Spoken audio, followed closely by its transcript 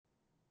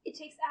It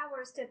takes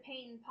hours to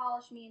paint and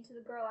polish me into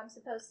the girl I'm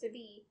supposed to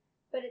be,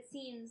 but it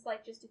seems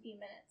like just a few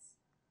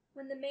minutes.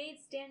 When the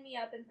maids stand me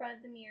up in front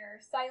of the mirror,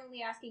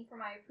 silently asking for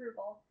my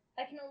approval,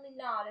 I can only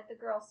nod at the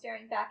girl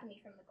staring back at me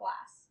from the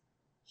glass.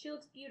 She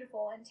looks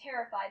beautiful and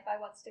terrified by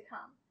what's to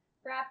come,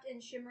 wrapped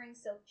in shimmering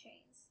silk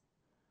chains.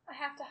 I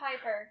have to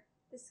hide her,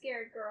 the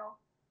scared girl.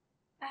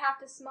 I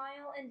have to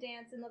smile and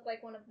dance and look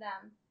like one of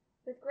them.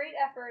 With great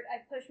effort,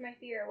 I push my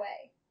fear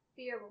away.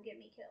 Fear will get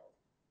me killed.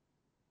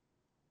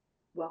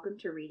 Welcome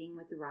to Reading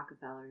with the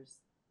Rockefellers.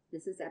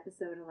 This is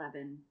episode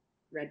 11,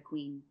 Red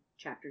Queen,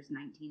 chapters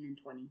 19 and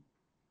 20.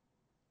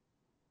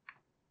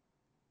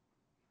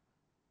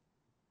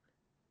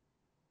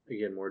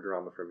 Again, more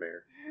drama from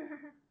Mare.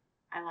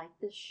 I like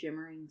the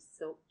shimmering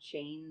silk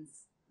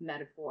chains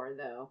metaphor,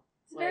 though.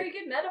 It's a very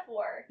good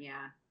metaphor.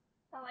 Yeah.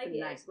 I like it's it.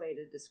 a nice way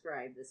to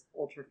describe this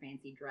ultra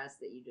fancy dress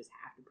that you just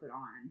have to put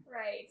on.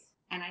 Right.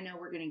 And I know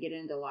we're going to get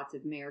into lots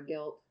of Mare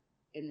guilt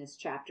in this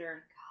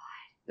chapter.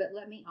 But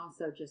let me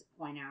also just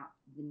point out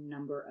the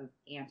number of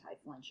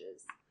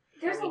anti-flinches.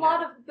 There's a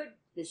lot of, but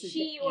this is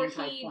she or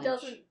he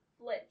doesn't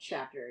flinch.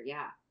 Chapter,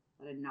 yeah.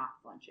 But I'm not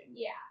flinching.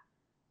 Yeah.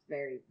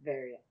 Very,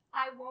 very.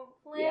 I won't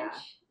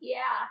flinch.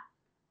 Yeah.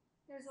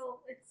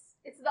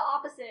 It's the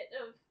opposite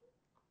of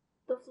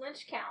the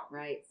flinch count.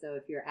 Right. So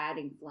if you're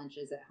adding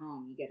flinches at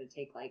home, you get to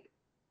take like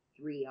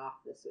 3 off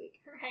this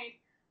week. Right.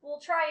 We'll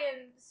try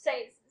and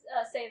save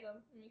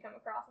them when you come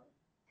across them.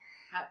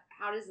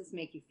 How does this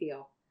make you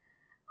feel?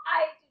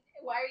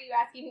 Why are you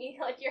asking me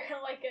like you're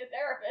like a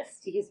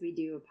therapist? Because we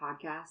do a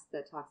podcast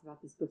that talks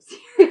about this book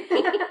series.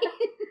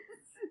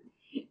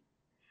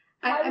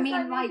 How does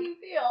that make you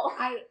feel?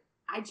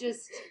 I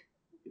just,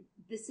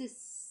 this is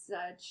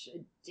such a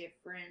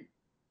different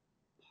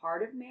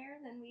part of Mare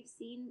than we've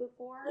seen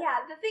before. Yeah,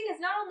 the thing is,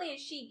 not only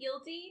is she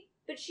guilty,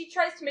 but she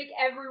tries to make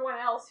everyone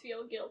else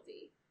feel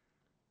guilty.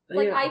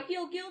 Like, I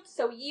feel guilt,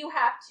 so you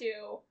have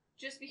to,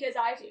 just because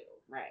I do.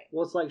 Right.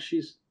 Well, it's like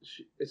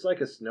it's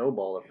like a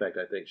snowball effect,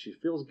 I think. She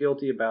feels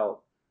guilty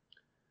about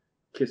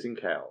kissing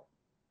Cal.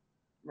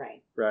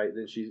 Right. Right.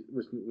 Then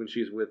when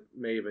she's with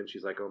Maven,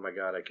 she's like, oh my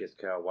God, I kissed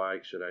Cal. Why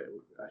should I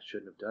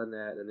shouldn't have done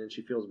that. And then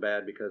she feels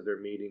bad because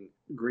they're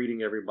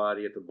greeting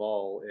everybody at the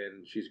ball,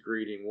 and she's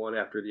greeting one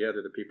after the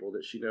other the people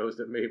that she knows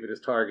that Maven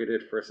is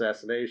targeted for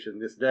assassination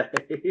this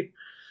day.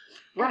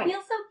 Right. I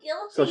feel so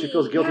guilty. So she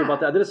feels guilty about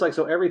that. Then it's like,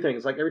 so everything,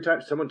 it's like every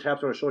time someone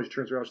taps on her shoulder, she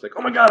turns around, she's like,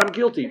 oh my God, I'm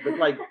guilty. But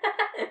like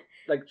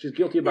she's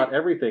guilty about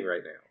everything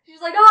right now.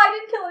 She's like, oh, I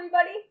didn't kill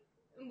anybody.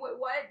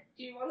 What?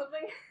 Do you want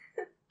something?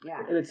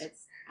 Yeah.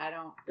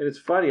 And it's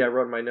funny, I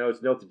wrote in my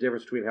notes, note the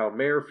difference between how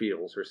Mare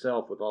feels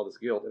herself with all this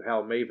guilt and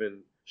how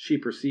she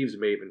perceives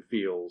Maven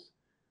feels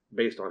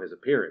based on his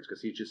appearance,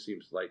 because he just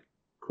seems like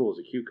cool as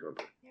a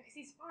cucumber. Yeah, because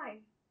he's fine.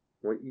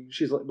 Well,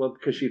 she's like,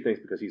 because she thinks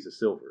because he's a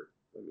silver.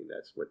 I mean,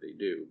 that's what they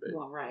do. But.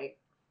 Well, right.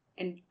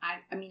 And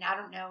I mean, I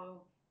don't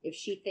know if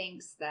she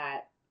thinks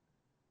that,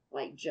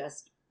 like,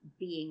 just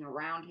being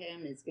around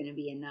him is going to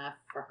be enough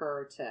for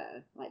her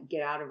to, like,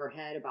 get out of her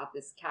head about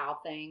this cow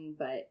thing,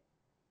 but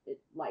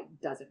it, like,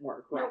 doesn't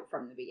work right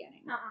from the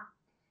beginning.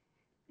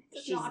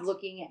 She's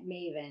looking at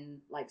Maven,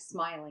 like,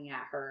 smiling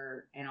at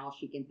her, and all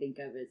she can think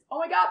of is, oh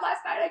my God,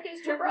 last night I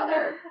kissed your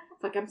brother.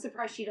 It's like, I'm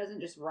surprised she doesn't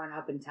just run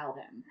up and tell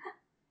him.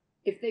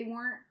 If it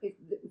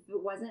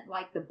wasn't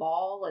like the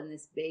ball and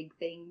this big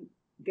thing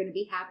going to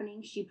be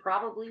happening, she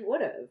probably would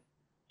have.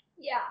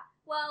 Yeah,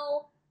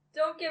 well,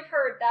 don't give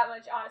her that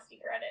much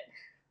honesty credit.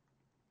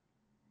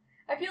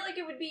 I feel like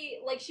it would be,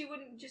 like, she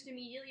wouldn't just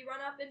immediately run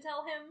up and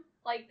tell him.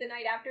 Like, the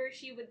night after,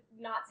 she would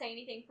not say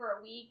anything for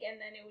a week, and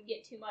then it would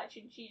get too much,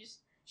 and she's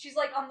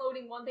like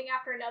unloading one thing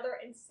after another,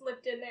 and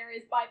slipped in there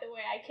is, by the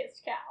way, I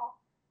kissed Cal.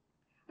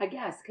 I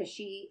guess, because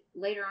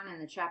later on in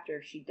the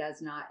chapter, she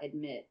does not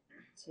admit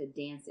to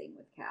dancing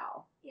with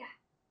Cal. Yeah.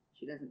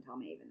 She doesn't tell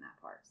Maven that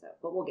part,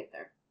 but we'll get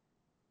there.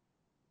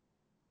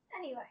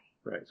 Anyway.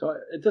 Right. So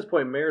at this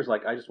point, Mare's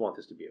like, I just want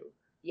this to be over.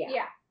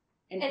 Yeah.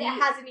 And it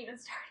hasn't even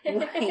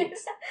started. Right.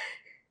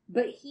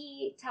 But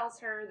he tells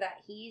her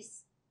that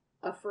he's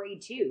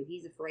afraid too.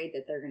 He's afraid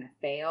that they're going to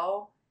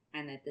fail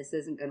and that this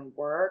isn't going to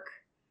work.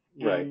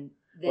 Right. And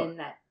then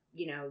that,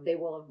 they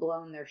will have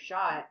blown their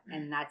shot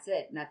and that's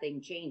it.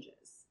 Nothing changes.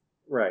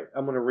 Right.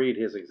 I'm going to read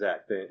his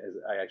exact thing. As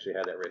I actually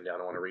had that written down.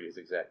 I want to read his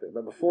exact thing.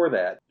 But before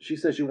that, she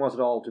says she wants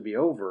it all to be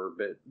over,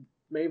 but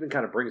Maven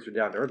kind of brings her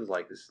down to earth. Is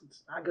like, it's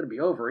not going to be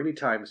over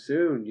anytime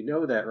soon. You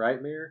know that, right,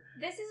 Mare?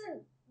 This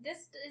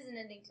isn't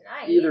ending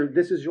tonight. Either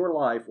this is your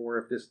life, or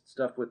if this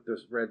stuff with the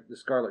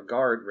Scarlet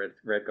Guard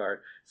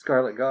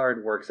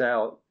works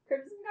out,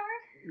 Crimson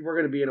Guard, we're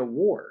going to be in a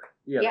war.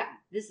 Yeah.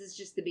 This is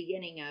just the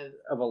beginning of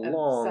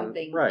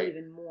something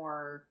even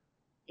more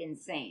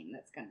insane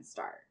that's going to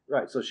start.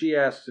 Right. So she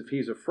asks if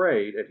he's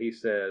afraid, and he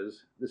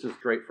says, this is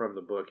straight from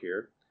the book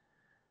here,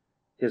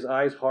 his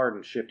eyes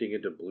harden, shifting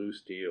into blue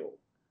steel.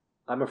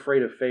 I'm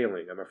afraid of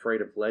failing. I'm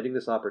afraid of letting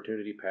this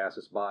opportunity pass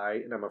us by,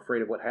 and I'm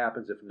afraid of what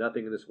happens if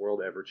nothing in this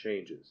world ever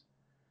changes.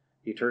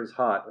 He turns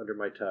hot under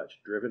my touch,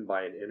 driven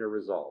by an inner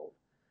resolve.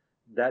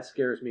 That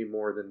scares me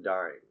more than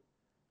dying.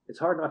 It's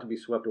hard not to be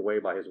swept away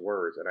by his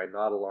words, and I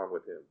nod along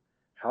with him.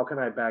 How can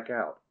I back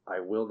out? I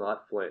will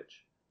not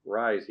flinch.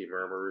 Rise, he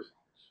murmurs.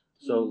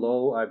 So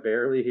low I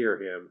barely hear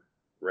him,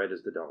 red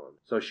as the dawn.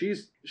 So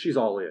she's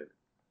all in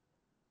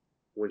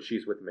when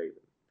she's with Maven,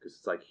 because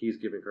it's like he's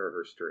giving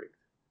her strength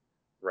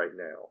right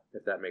now,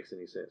 if that makes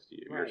any sense to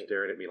you. Right. You're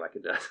staring at me like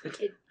it doesn't.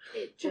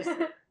 It just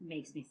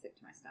makes me sick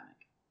to my stomach.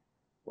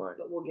 Why?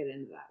 But we'll get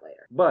into that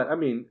later. But, I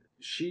mean,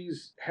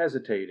 she's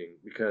hesitating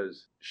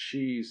because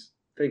she's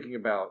thinking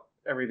about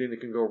everything that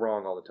can go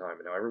wrong all the time,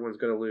 and how everyone's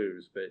going to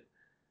lose. But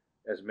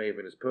as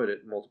Maven has put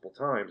it multiple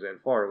times,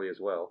 and Farley as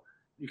well,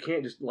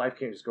 life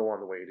can't just go on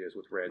the way it is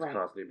with Reds Right.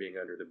 constantly being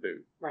under the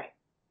boot. Right.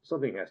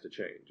 Something has to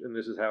change, and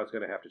this is how it's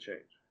going to have to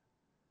change.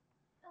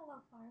 I love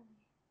Farley.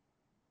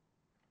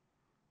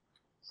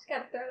 Just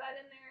gotta throw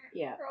that in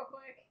there real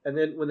quick. And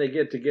then when they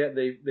get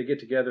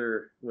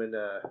together when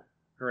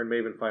her and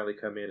Maven finally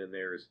come in, and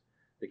there's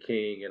the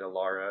king and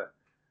Alara.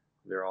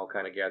 They're all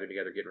kind of gathered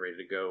together, getting ready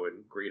to go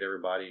and greet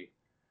everybody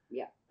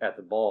at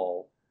the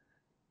ball.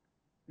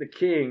 The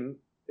king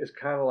is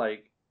kind of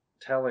like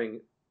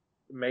telling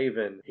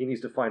Maven he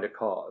needs to find a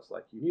cause.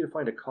 Like, you need to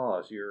find a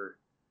cause. Your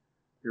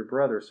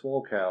brother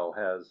Swolcow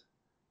has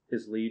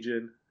his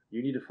legion.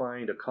 You need to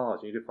find a cause.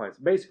 You need to find.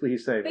 Basically,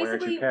 he's saying, "Why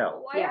aren't you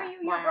Cal?" Why are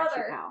you your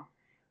brother?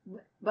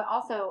 But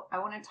also, I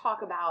want to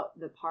talk about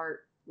the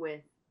part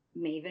with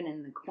Maven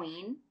and the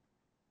Queen.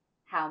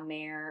 How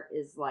Mare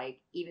is like,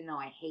 even though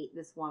I hate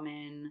this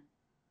woman,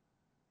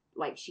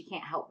 like, she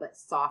can't help but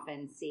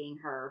soften seeing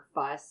her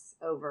fuss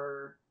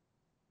over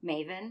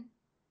Maven.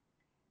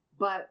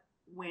 But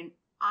when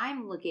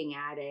I'm looking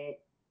at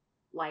it,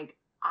 like,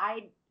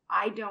 I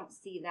don't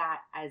see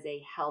that as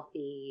a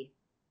healthy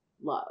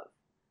love.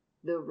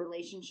 The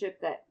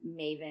relationship that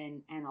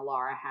Maven and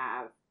Alara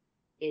have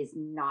is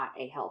not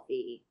a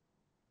healthy,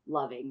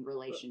 loving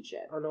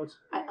relationship. Oh no, it's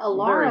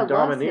Alara loves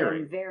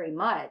domineering. him very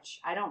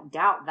much. I don't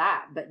doubt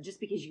that. But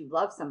just because you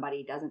love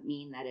somebody doesn't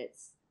mean that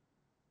it's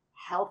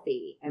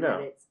healthy and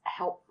that it's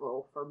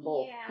helpful for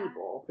both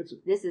people.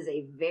 This is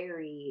a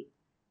very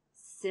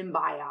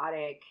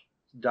symbiotic,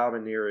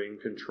 domineering,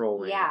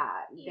 controlling.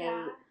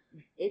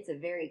 It's a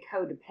very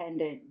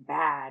codependent,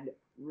 bad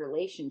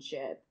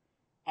relationship.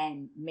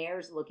 And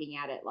Mare's looking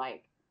at it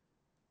like,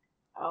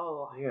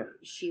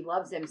 she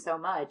loves him so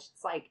much.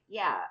 It's like,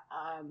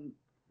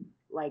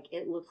 like,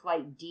 it looks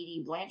like Dee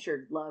Dee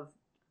Blanchard loved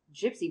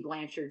Gypsy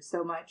Blanchard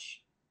so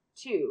much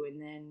too.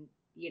 And then,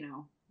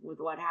 with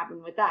what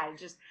happened with that, it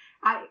just,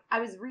 I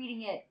was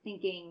reading it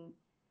thinking,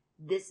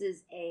 this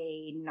is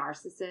a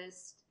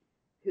narcissist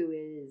who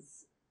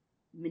is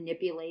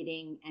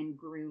manipulating and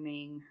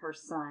grooming her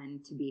son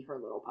to be her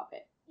little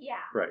puppet. Yeah.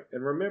 Right.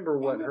 And remember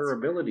what her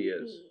ability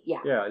is. Yeah.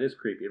 Yeah, it is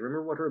creepy.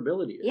 Remember what her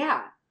ability is.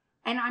 Yeah.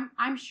 And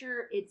I'm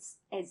sure it's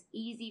as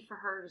easy for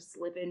her to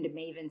slip into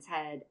Maven's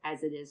head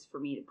as it is for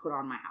me to put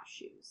on my house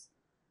shoes.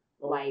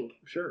 Oh, like,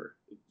 sure.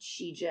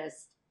 She's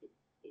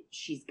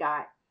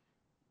got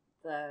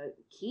the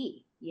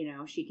key,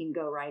 she can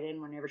go right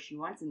in whenever she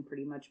wants and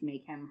pretty much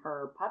make him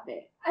her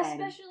puppet.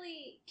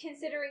 Especially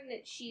considering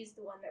that she's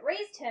the one that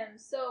raised him,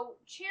 so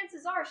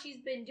chances are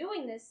she's been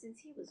doing this since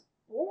he was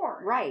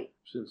born. Right.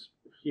 Since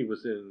he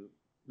was in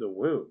the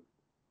womb,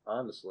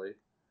 honestly.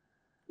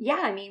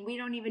 Yeah, I mean, we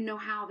don't even know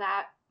how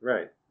that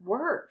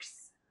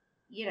works.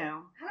 I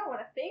don't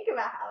want to think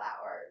about how that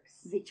works.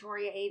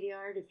 Victoria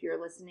Aviard, if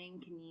you're listening,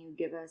 can you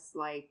give us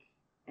like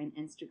an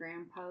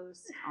Instagram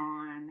post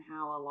on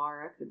how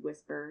Alara could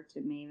whisper to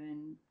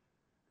Maven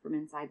from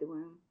inside the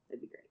womb?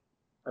 That'd be great.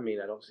 I mean,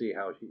 I don't see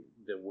how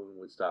the womb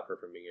would stop her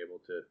from being able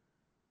to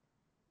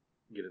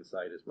get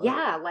inside his mother.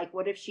 Yeah, like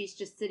what if she's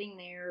just sitting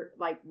there,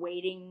 like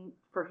waiting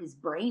for his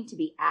brain to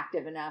be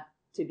active enough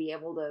to be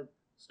able to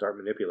start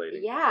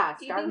manipulating. Yeah,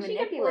 Do you think she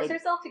could force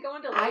herself to go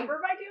into labor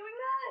by doing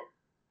that?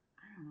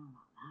 I don't know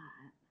about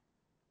that.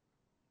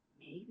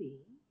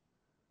 Maybe.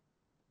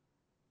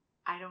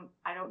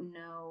 I don't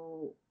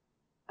know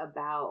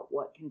about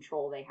what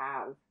control they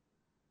have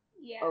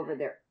over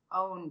their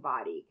own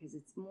body, because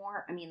it's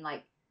more, I mean,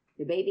 like,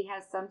 the baby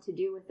has some to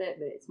do with it,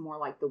 but it's more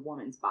like the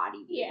woman's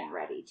body being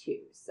ready too.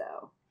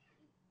 So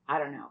I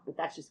don't know, but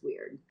that's just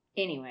weird.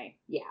 Anyway,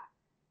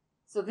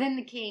 so then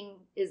the king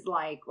is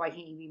like, why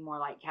can't you be more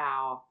like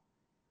Cal?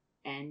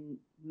 And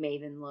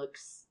Maven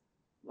looks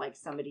like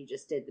somebody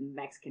just did the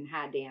Mexican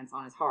hat dance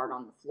on his heart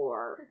on the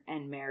floor.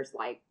 And Mare's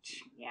like,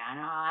 I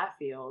know how that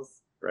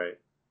feels. Right.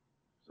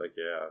 It's like,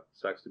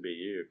 sucks to be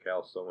you.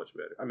 Cal's so much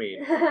better. I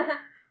mean...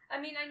 I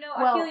know.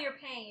 I feel your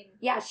pain.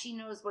 Yeah, she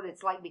knows what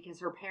it's like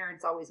because her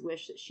parents always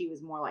wish that she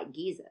was more like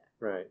Giza.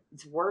 Right.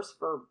 It's worse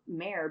for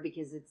Mare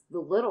because it's the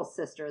little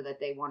sister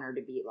that they want her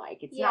to be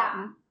like. It's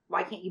not,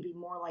 why can't you be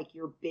more like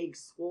your big,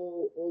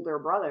 swole, older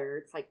brother?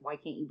 It's like, why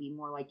can't you be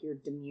more like your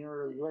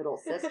demure little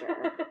sister?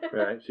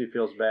 Right. She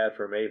feels bad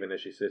for Maven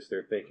as she sits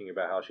there thinking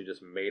about how she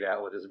just made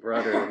out with his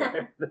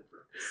brother.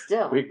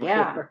 Still, week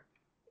before.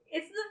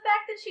 It's the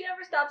fact that she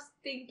never stops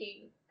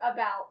thinking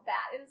about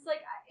that. It's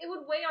like, it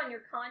would weigh on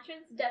your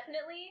conscience,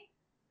 definitely.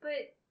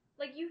 But,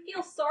 like, you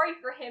feel sorry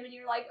for him, and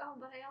you're like, oh,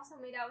 but I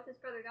also made out with his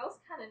brother. That was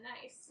kind of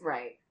nice.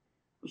 Right.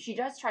 she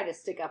does try to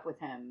stick up with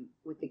him,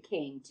 with the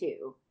king,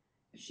 too.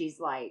 She's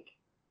like,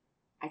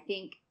 I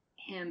think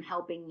him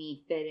helping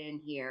me fit in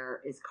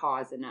here is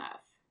cause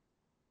enough.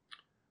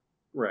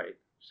 Right.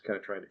 She's kind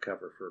of trying to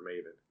cover for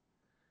Maven.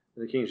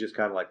 And the king just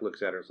kind of like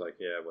looks at her and is like,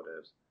 yeah,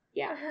 whatevs.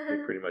 Yeah.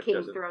 He pretty much King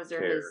doesn't throws her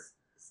care. his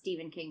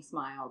Stephen King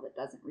smile that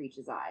doesn't reach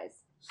his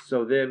eyes.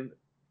 So then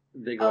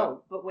they go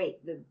Oh, but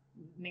wait, the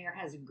mayor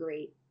has a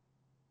great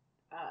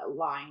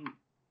line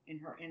in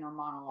her inner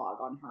monologue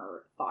on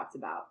her thoughts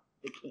about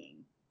the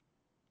king.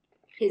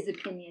 His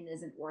opinion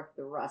isn't worth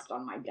the rust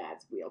on my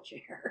dad's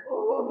wheelchair.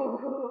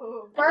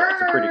 Ooh, Yeah,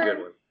 that's a pretty good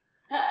burn.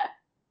 one.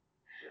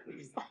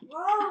 It's like,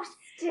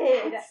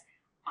 Roasted. that's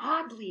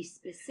oddly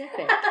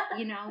specific,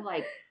 you know,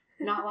 like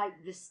not like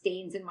the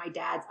stains in my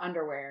dad's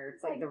underwear.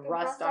 It's like the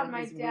rust on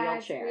his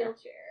wheelchair.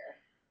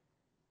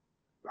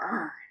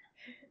 Burn.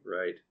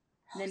 Right.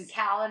 And then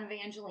Cal and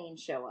Evangeline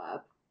show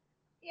up,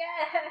 Yeah.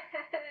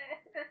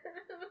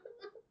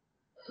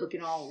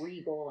 looking all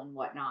regal and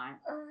whatnot.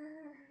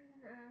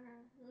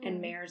 And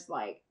Mare's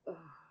like, ugh.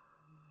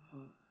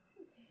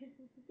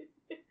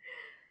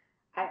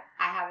 I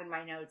have in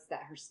my notes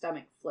that her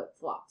stomach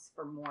flip-flops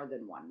for more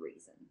than one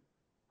reason.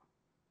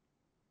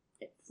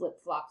 It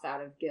flip-flops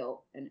out of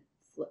guilt, and it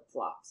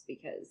flip-flops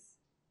because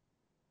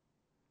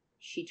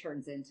she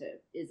turns into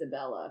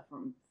Isabella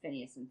from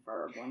Phineas and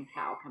Ferb when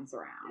Cal comes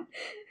around.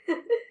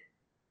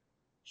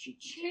 She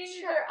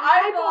changed her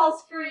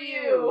eyeballs for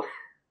you.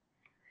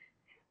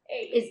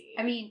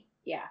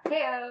 Yeah.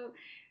 Heyo.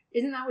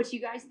 Isn't that what you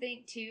guys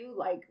think too?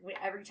 Like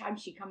every time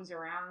she comes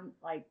around,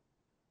 like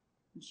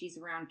when she's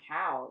around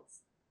Cal,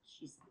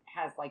 she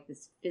has like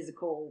this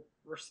physical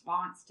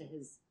response to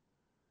his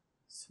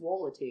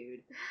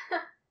swollitude.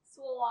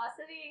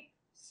 Swolosity.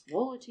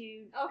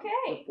 Swollitude. Okay.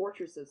 The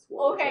fortress of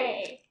swollitude.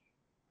 Okay.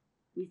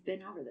 We've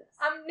been over this.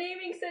 I'm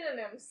naming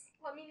synonyms.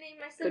 Let me name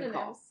my Good synonyms.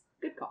 call.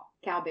 Good call.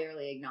 Cal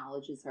barely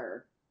acknowledges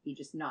her. He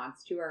just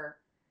nods to her,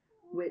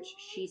 which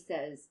she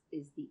says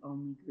is the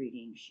only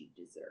greeting she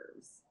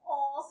deserves.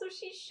 Oh, so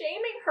she's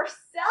shaming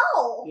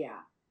herself. Yeah.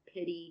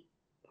 Pity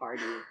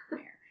Party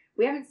Mare.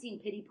 We haven't seen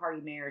Pity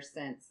Party Mare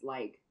since,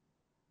 like,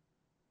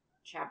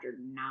 chapter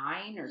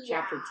 9 or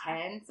chapter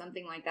 10,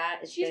 something like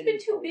that. She's been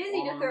too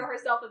busy to throw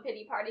herself a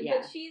pity party,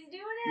 but she's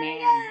doing it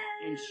again.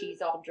 And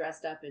she's all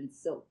dressed up in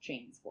silk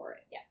chains for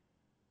it. Yeah.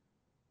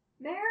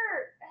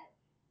 Mare,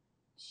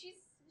 she's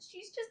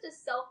just a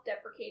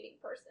self-deprecating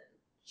person.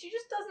 She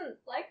just doesn't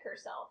like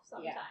herself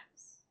sometimes. Yeah.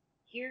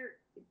 Here,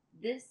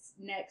 this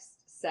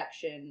next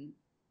section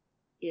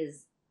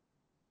is,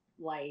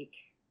 like,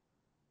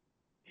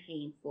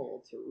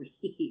 painful to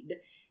read.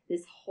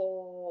 This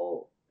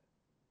whole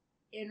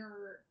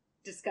inner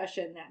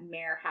discussion that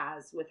Mare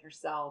has with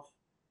herself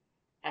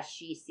as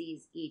she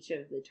sees each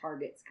of the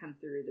targets come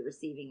through the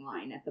receiving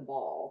line at the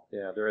ball.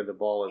 Yeah, they're in the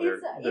ball and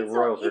the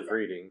royals are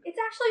greeting. It's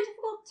actually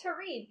difficult to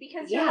read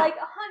because Yeah. you're like,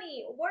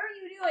 honey, what are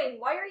you doing?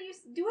 Why are you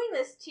doing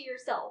this to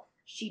yourself?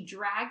 She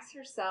drags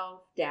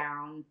herself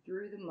down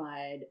through the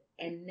mud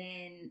and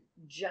then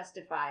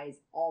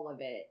justifies all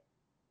of it,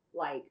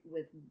 like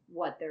with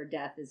what their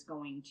death is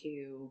going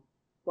to,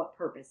 what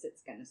purpose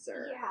it's going to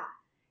serve. Yeah.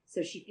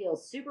 So she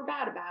feels super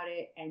bad about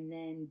it and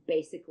then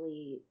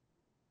basically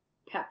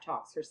pep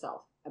talks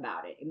herself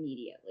about it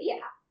immediately.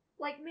 Yeah.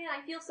 Like, man,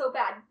 I feel so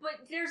bad,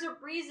 but there's a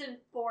reason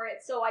for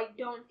it, so I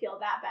don't feel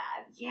that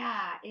bad.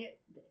 Yeah,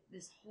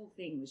 this whole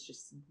thing was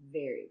just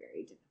very,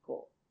 very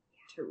difficult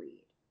to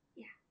read.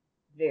 Yeah.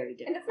 Very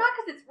difficult. And it's not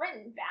because it's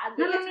written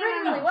badly. No, it's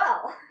written really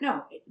well.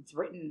 No, it's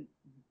written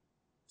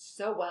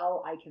so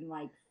well. I can,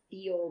 like,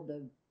 feel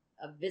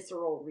a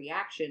visceral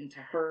reaction to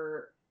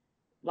her.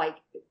 Like,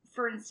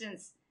 for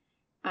instance,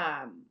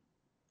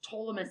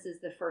 Ptolemus is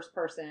the first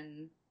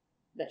person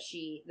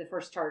the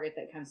first target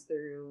that comes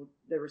through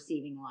the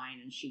receiving line,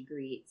 and she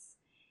greets.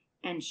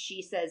 And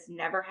she says,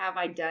 "Never have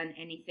I done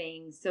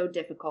anything so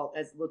difficult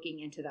as looking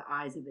into the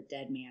eyes of a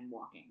dead man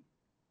walking."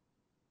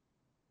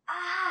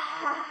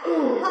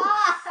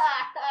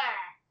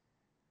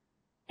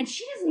 And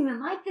she doesn't even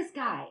like this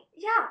guy.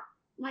 Yeah.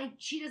 Like,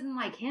 she doesn't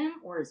like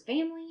him or his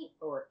family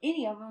or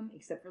any of them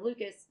except for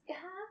Lucas.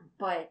 Uh-huh.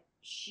 But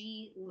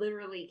she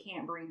literally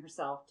can't bring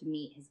herself to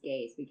meet his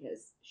gaze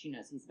because she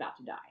knows he's about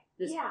to die.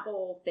 This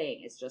whole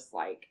thing is just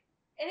like...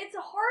 And it's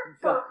hard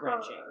for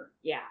gut-wrenching. her.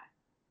 Yeah.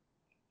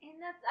 And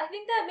I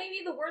think that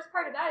maybe the worst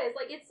part about it is,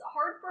 like, it's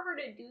hard for her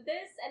to do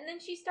this, and then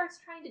she starts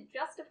trying to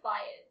justify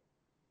it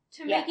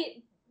to make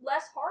it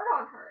less hard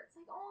on her. It's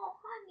like, oh,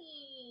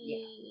 honey.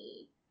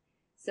 Yeah.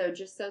 So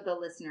just so the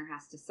listener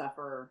has to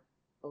suffer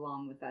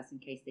along with us in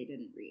case they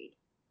didn't read.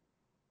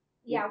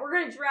 Yeah, we're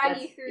going to drag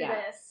you through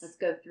this. Let's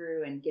go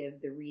through and give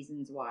the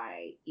reasons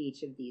why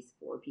each of these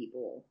 4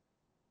 people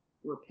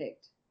were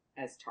picked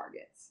as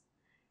targets.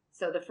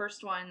 So the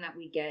first one that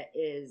we get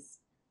is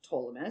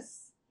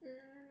Ptolemus.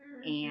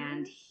 Mm-hmm.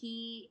 And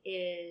he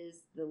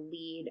is the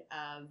lead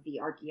of the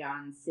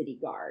Archeon City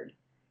Guard.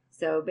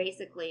 So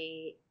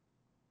basically,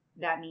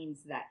 that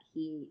means that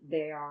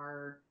they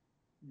are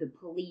the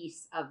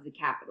police of the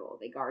capital.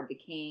 They guard the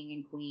king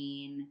and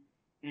queen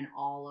and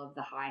all of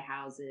the high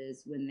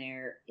houses when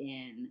they're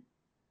in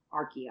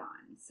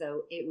Archeon.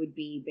 So it would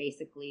be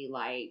basically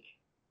like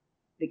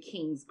the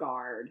King's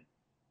Guard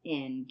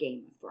in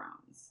Game of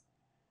Thrones.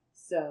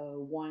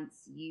 So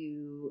once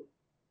you,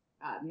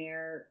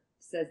 Mare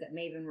says that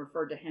Maven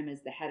referred to him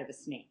as the head of a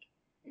snake.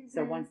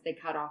 So once they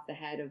cut off the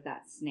head of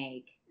that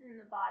snake, in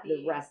the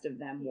body, the rest of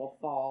them will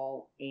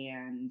fall,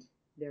 and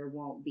there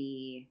won't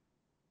be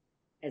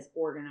as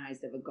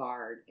organized of a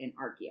guard in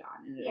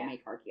Archeon, and it'll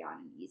make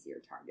Archeon an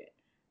easier target.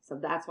 So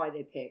that's why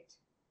they picked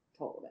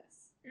Ptolemy.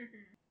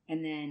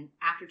 And then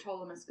after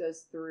Ptolemy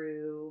goes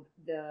through,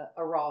 the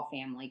Aral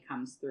family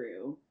comes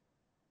through.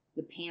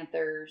 The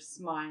Panther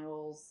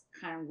smiles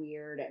kind of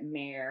weird at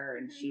Mare,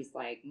 and she's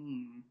like, I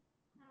don't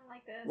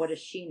like this. What does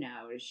she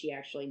know? Does she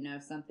actually know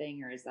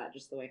something, or is that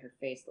just the way her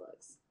face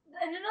looks?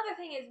 And another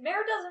thing is,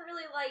 Mare doesn't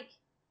really like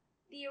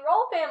the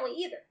Aral family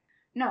either.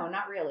 No,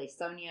 not really.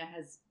 Sonia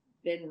has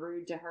been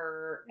rude to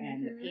her,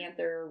 and the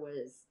Panther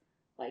was,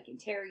 like,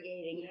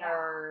 interrogating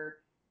her,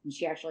 and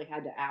she actually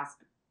had to ask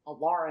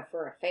Alara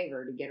for a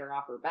favor to get her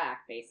off her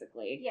back,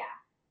 basically. Yeah.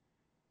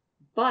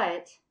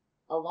 But,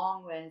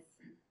 along with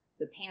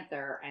the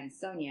Panther and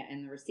Sonia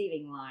in the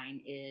receiving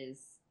line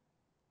is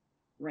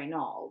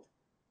Reynald,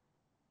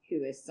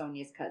 who is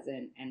Sonia's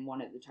cousin and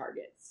one of the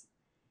targets.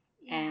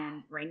 Yeah.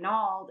 And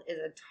Reynald is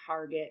a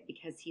target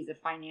because he's a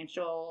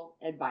financial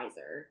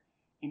advisor,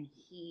 and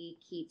he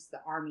keeps the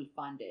army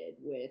funded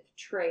with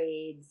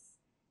trades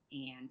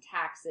and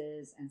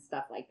taxes and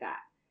stuff like that.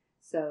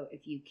 So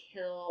if you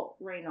kill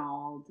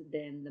Reynald,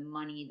 then the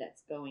money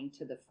that's going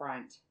to the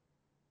front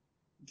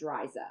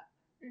dries up.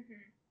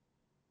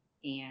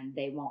 And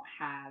they won't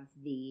have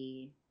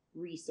the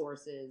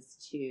resources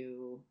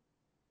to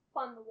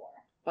fund the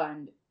war.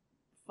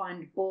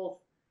 Fund both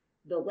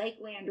the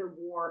Lakelander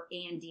War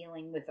and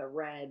dealing with a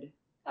Red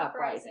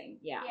uprising.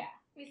 Yeah.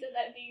 We said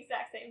that at the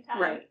exact same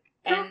time. Right.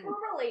 And we're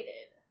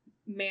related.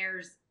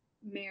 Mare's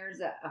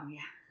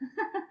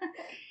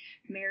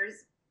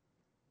Mare's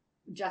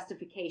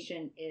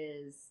justification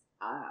is,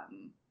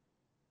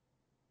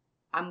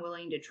 I'm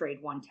willing to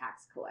trade one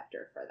tax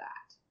collector for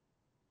that.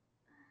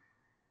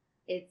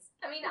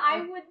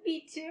 I would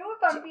be too,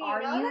 if I'm being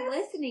honest. Are you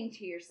listening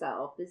to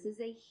yourself? This is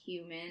a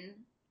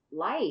human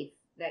life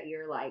that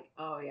you're like,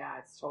 oh yeah,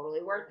 it's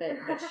totally worth it.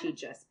 But she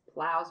just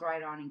plows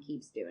right on and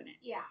keeps doing it.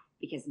 Yeah.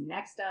 Because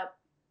next up,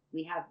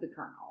 we have the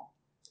Colonel.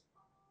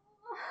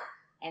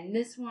 And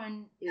this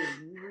one is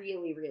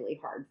really, really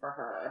hard for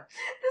her.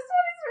 This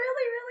one is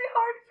really, really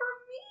hard for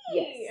me.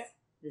 Yes.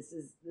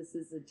 This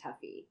is a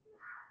toughie.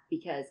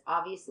 Because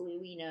obviously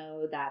we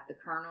know that the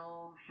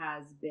Colonel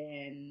has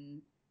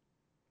been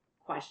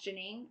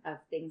questioning of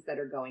things that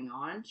are going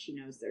on. She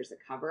knows there's a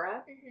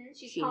cover-up.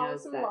 She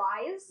knows some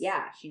lies.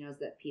 Yeah, she knows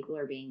that people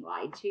are being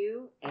lied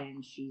to,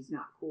 and she's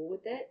not cool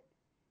with it.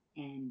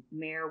 And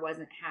Mare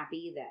wasn't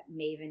happy that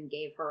Maven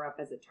gave her up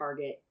as a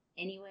target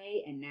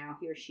anyway, and now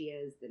here she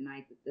is the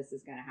night that this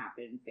is going to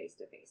happen face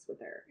to face with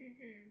her.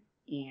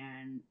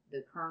 And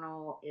the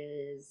Colonel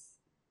is,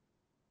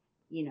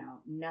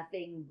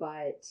 nothing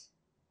but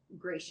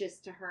gracious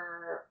to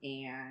her,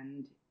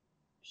 and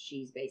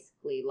she's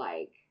basically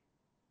like,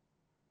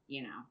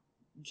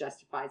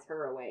 justifies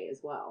her away as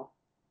well.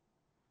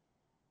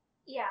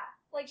 Yeah,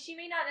 like she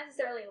may not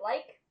necessarily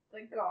like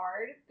the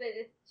guard,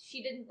 but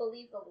she didn't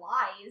believe the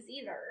lies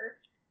either.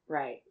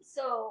 Right.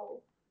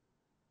 So,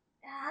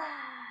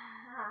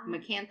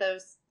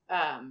 Macanthos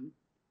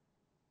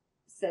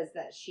says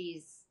that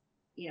she's,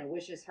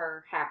 wishes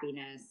her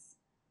happiness.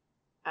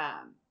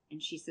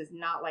 And she says,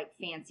 not like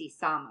fancy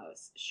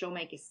Samos. She'll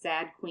make a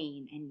sad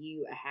queen and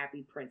you a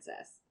happy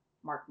princess.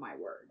 Mark my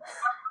words.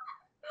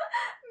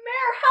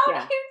 Mare,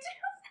 how do you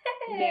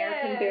do this?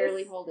 Mare can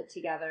barely hold it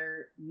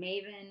together.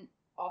 Maven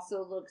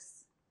also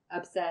looks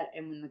upset,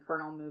 and when the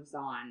Colonel moves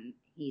on,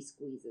 he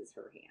squeezes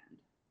her hand.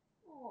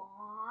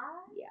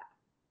 Aww. Yeah.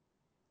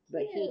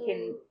 But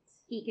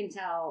he can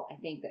tell, I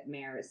think, that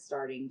Mare is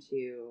starting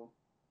to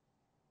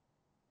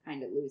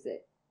kind of lose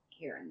it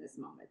here in this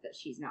moment, that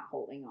she's not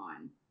holding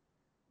on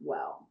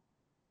well.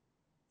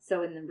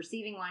 So in the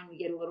receiving line, we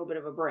get a little bit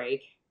of a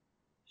break.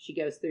 She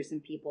goes through some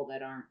people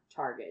that aren't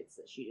targets,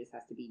 that she just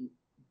has to be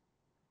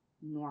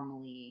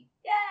normally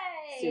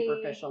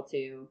superficial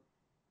to.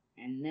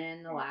 And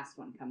then the last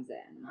one comes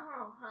in.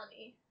 Oh,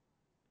 honey.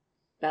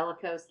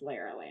 Bellicose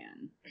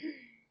Laralan.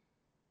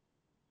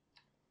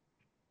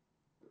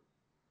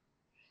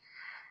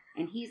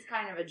 And he's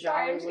kind of a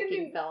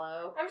jolly-looking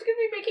fellow. I'm just going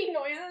to be making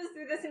noises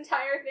through this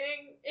entire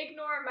thing.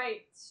 Ignore my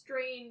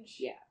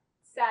strange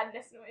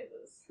sadness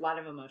noises. A lot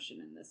of emotion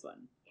in this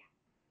one. Yeah.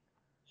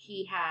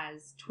 He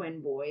has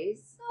twin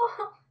boys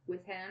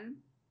with him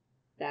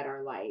that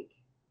are like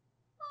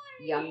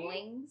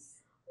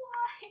younglings.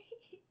 Why?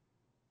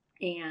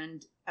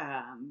 And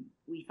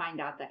we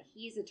find out that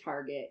he's a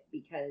target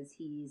because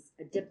he's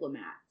a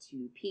diplomat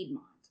to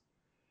Piedmont.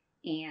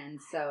 And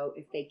so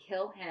if they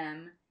kill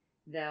him,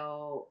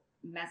 they'll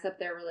mess up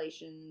their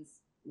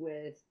relations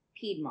with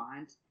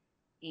Piedmont,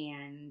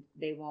 and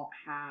they won't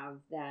have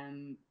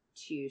them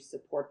to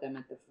support them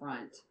at the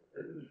front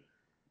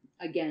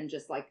again,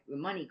 just like the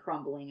money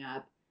crumbling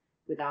up,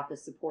 without the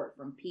support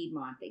from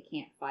Piedmont, they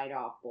can't fight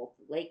off both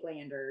the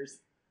Lakelanders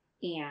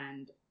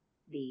and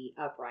the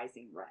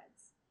uprising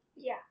Reds.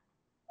 Yeah.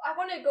 I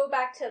want to go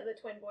back to the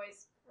twin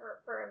boys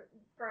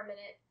for a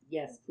minute.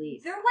 Yes,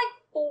 please. They're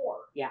like 4.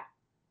 Yeah.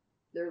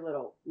 They're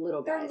little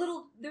guys.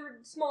 They're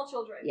small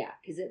children. Yeah,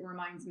 because it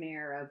reminds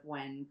Mare of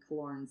when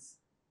Kalorn's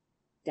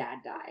dad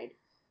died.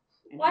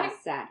 And Why- how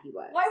sad he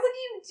was. Why would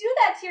you do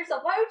that to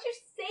yourself? Why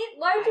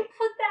would you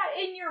put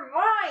that in your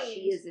mind?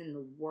 She is in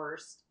the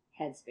worst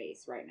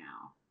headspace right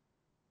now.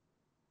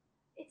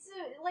 It's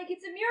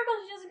a miracle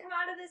she doesn't come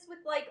out of this with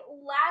like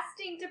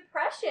lasting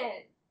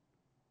depression.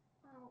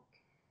 Oh,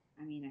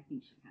 I mean, I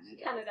think she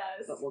she kind of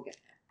does. but we'll get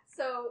there.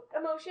 So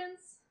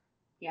emotions.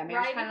 Yeah,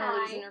 Mare's Riding kind of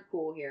high. losing her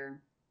cool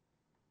here.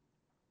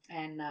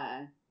 And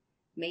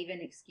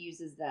Maven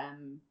excuses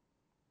them,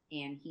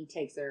 and he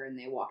takes her, and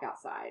they walk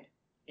outside.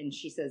 And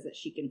she says that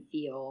she can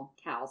feel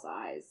Cal's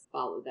eyes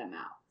follow them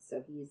out.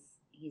 So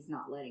he's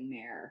not letting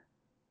Mare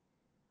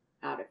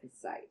out of his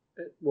sight.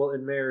 Well,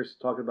 and Mare's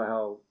talking about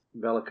how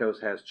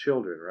Velikos has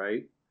children,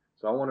 right?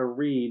 So I want to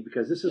read,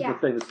 because this is the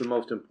thing that's the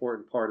most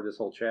important part of this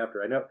whole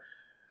chapter. I know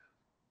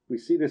we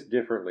see this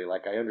differently.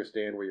 Like, I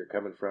understand where you're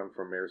coming from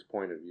Mare's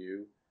point of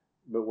view.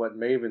 But what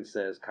Maven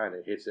says kind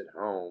of hits it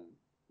home,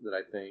 that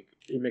I think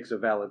he makes a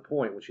valid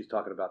point when she's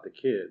talking about the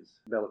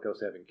kids,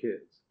 Velikos having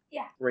kids.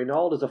 Yeah.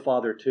 Reynald is a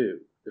father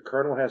too. The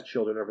colonel has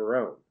children of her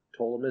own.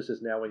 Ptolemus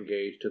is now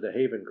engaged to the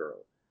Haven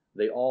girl.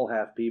 They all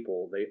have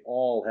people. They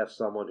all have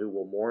someone who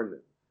will mourn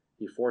them.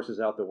 He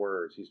forces out the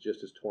words. He's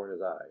just as torn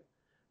as I.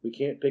 We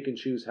can't pick and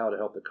choose how to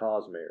help the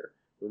cause, Mare.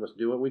 We must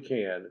do what we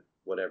can,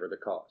 whatever the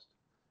cost.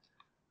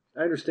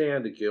 I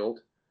understand the guilt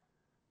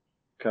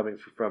coming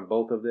from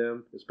both of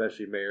them,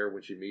 especially Mare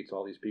when she meets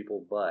all these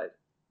people, but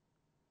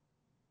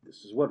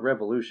this is what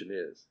revolution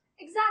is.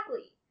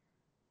 Exactly.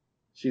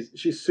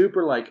 She's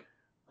super like,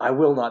 I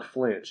will not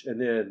flinch,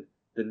 and then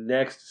the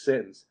next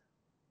sentence,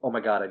 oh my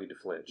God, I need to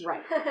flinch.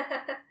 Right.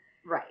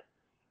 Right.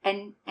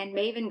 And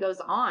Maven goes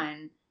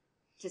on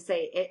to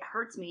say, it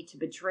hurts me to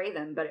betray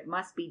them, but it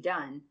must be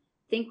done.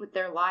 Think what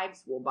their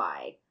lives will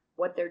buy,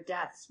 what their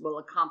deaths will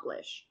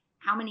accomplish.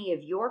 How many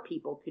of your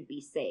people could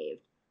be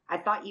saved? I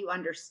thought you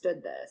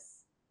understood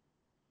this.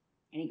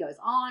 And he goes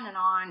on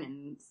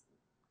and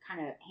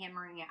kind of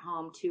hammering it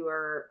home to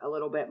her a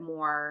little bit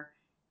more.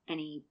 And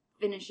he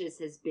finishes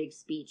his big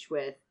speech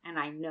with, and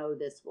I know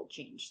this will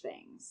change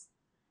things.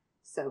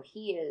 So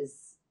he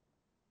is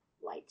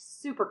like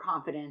super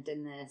confident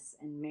in this,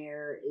 and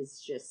Mare is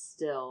just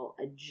still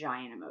a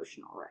giant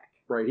emotional wreck.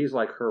 Right, he's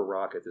like her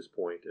rock at this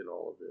point in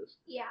all of this.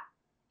 Yeah.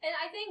 And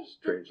I think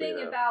Strangely the thing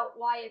enough. about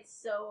why it's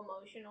so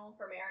emotional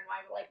for Mare and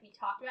why we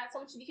talked about it so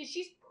much is because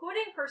she's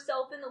putting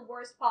herself in the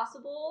worst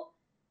possible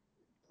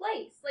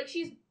place. Like,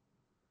 she's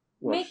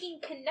Well,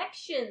 making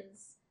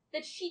connections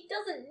that she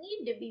doesn't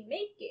need to be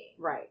making.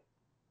 Right.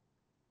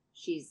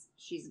 She's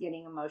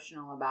getting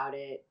emotional about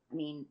it. I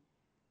mean,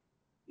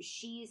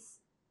 she's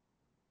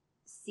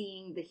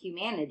seeing the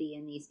humanity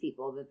in these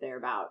people that they're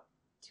about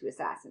to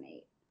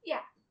assassinate. Yeah.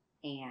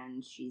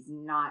 And she's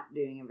not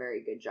doing a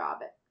very good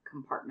job at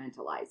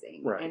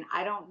compartmentalizing. Right. And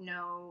I don't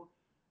know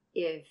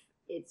if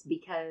it's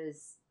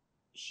because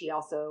she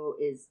also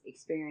is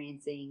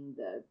experiencing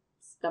the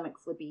stomach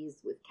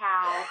flippies with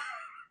Cal.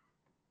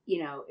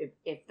 You know,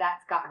 if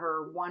that's got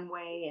her one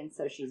way, and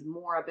so she's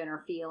more up in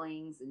her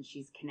feelings and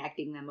she's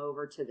connecting them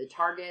over to the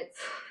targets.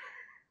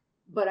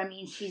 But I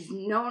mean, she's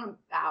known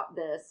about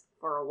this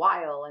for a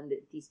while, and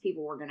that these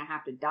people were going to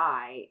have to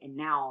die, and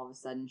now all of a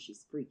sudden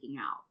she's freaking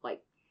out.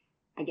 Like,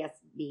 I guess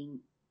being,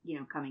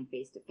 coming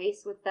face to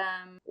face with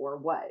them or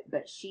what,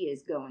 but she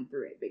is going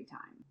through it big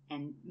time.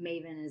 And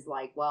Maven is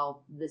like,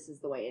 well, this is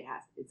the way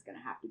it's going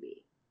to have to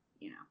be.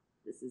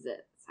 This is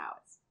it. It's how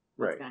it's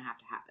right. going to have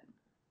to happen.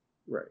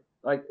 Right.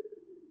 Like,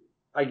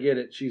 I get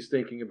it. She's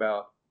thinking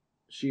about,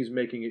 she's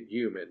making it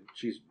human.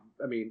 She's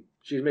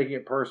making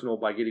it personal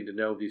by getting to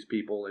know these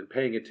people and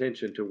paying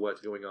attention to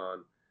what's going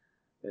on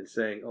and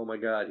saying, oh my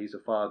God, he's a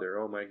father.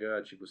 Oh my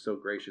God, she was so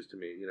gracious to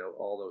me.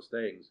 All those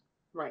things.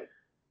 Right.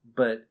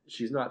 But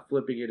she's not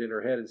flipping it in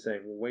her head and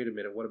saying, well, wait a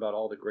minute, what about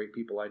all the great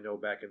people I know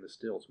back in the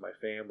stilts? My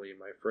family and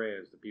my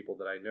friends, the people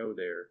that I know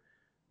there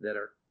that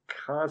are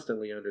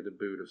constantly under the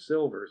boot of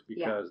Silvers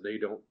because they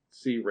don't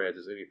see Reds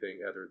as anything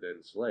other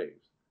than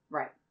slaves.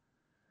 Right.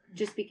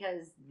 Just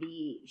because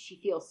she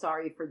feels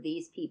sorry for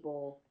these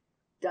people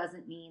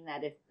doesn't mean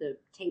that if the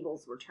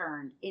tables were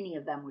turned, any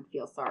of them would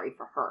feel sorry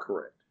for her.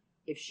 Correct.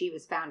 If she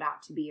was found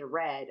out to be a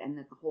Red and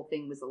that the whole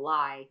thing was a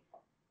lie,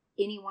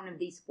 any one of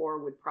these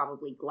 4 would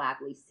probably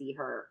gladly see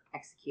her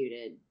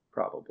executed.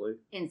 Probably.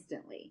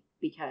 Instantly,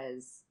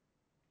 because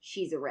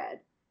she's a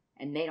Red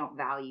and they don't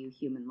value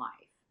human life.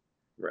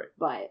 Right.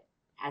 But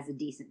as a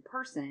decent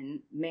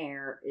person,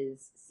 Mare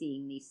is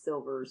seeing these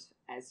Silvers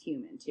as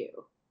human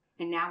too.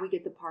 And now we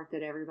get the part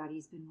that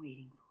everybody's been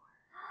waiting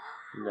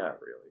for. Not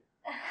really.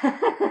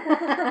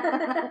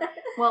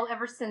 Well,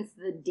 ever since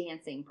the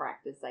dancing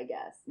practice, I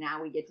guess.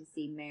 Now we get to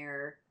see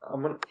Mare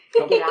I'm gonna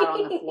get out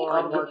on the floor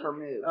and work her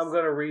moves. I'm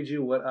gonna read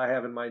you what I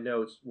have in my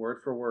notes,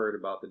 word for word,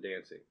 about the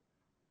dancing.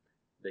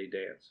 They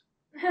dance.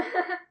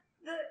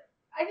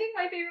 I think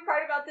my favorite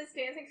part about this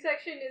dancing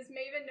section is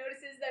Maven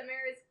notices that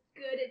Mare is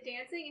good at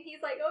dancing, and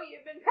he's like, "Oh,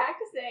 you've been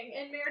practicing,"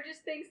 and Mare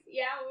just thinks,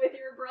 "Yeah, with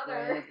your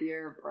brother." With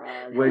your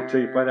brother. Wait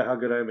till you find out how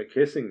good I am at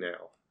kissing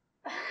now.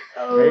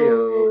 Oh.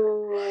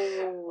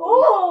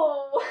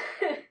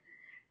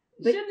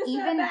 But Shouldn't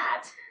have said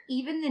that.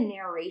 Even the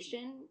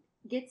narration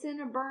gets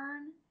in a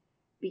burn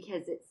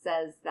because it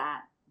says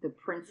that the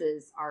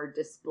princes are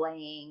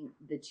displaying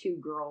the two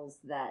girls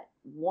that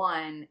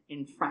won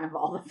in front of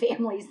all the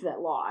families that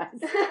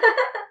lost.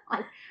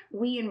 Like,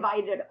 we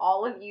invited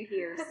all of you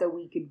here so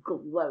we could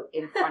gloat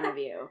in front of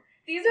you.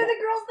 These are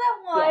the girls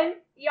that won.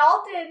 Yeah.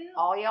 Y'all didn't.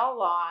 All y'all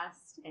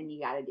lost, and you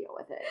got to deal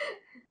with it.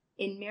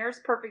 In Mare's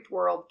perfect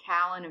world,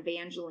 Cal and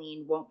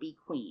Evangeline won't be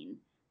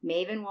queen.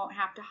 Maven won't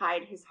have to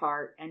hide his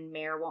heart, and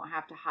Mare won't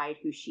have to hide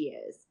who she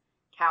is.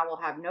 Cal will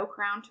have no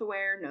crown to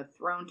wear, no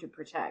throne to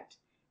protect.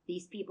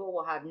 These people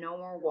will have no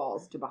more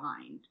walls to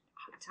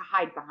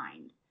hide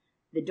behind.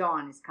 The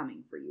dawn is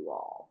coming for you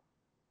all.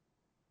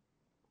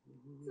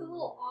 It's a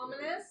little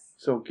ominous.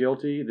 So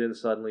guilty, then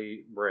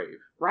suddenly brave.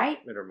 Right?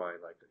 In her mind,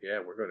 like, yeah,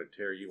 we're going to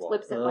tear you all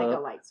Flips it like a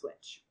light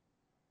switch.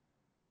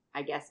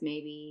 I guess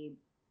maybe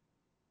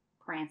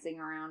prancing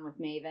around with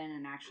Maven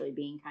and actually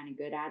being kind of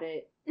good at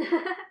it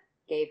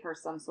gave her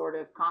some sort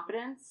of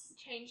confidence.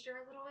 Changed her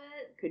a little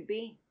bit. Could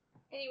be.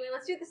 Anyway,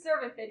 let's do the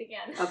servant bit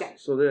again. Okay.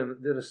 So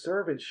then a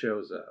servant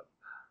shows up.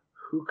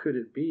 Who could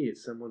it be?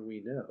 It's someone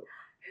we know.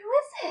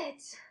 Who is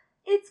it?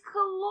 It's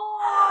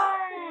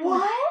Kalorn!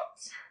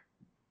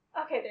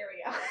 What? Okay, there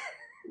we go.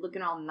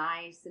 Looking all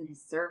nice in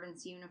his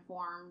servant's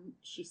uniform.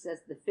 She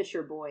says the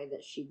fisher boy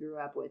that she grew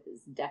up with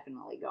is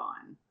definitely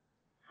gone.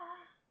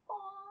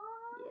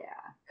 Aww.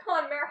 Yeah.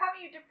 Come on, Mare,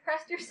 haven't you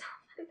depressed yourself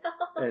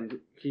enough? And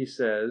he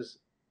says,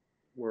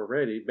 we're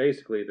ready.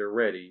 Basically, they're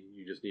ready.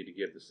 You just need to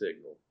give the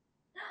signal.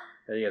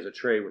 And he has a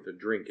tray with a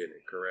drink in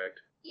it,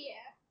 correct?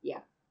 Yeah.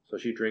 So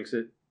she drinks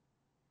it.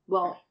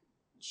 Well,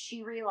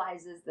 she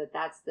realizes that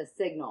that's the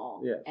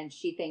signal. Yeah. And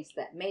she thinks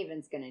that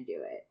Maven's going to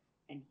do it.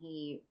 And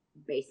he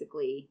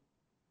basically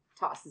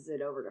tosses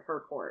it over to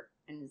her court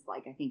and is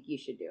like, I think you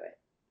should do it.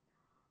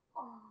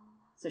 Aww.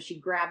 So she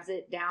grabs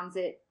it, downs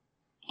it,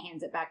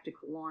 hands it back to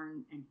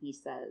Kalorn, and he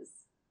says,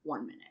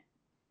 1 minute.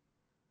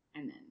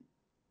 And then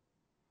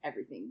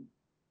everything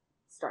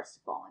starts to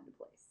fall into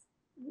place.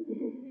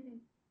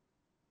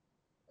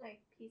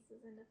 Like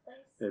pieces into place.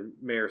 And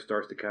Mare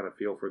starts to kind of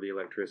feel for the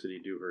electricity,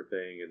 do her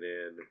thing, and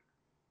then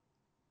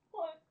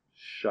What?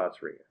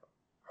 shots ring out.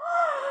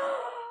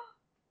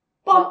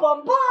 Bum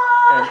bum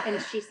bum!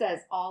 And she says,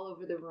 all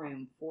over the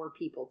room, 4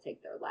 people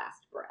take their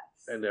last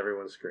breaths. And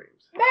everyone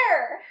screams.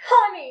 Mare,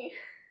 honey,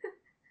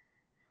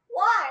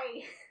 why?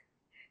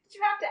 Did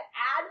you have to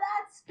add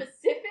that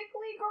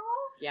specifically,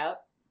 girl?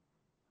 Yep.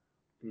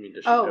 I mean,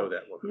 does she know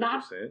that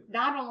 100%?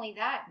 Not only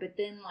that, but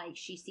then, like,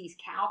 she sees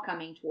Cal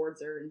coming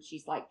towards her, and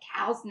she's like,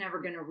 Cal's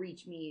never going to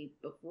reach me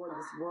before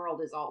this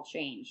world is all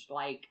changed.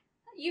 Like,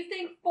 You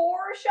think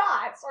 4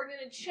 shots are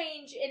going to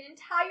change an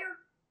entire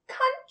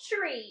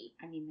country?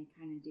 I mean, they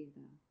kind of do,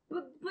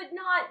 though. But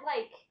not,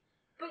 like...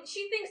 But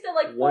she thinks that,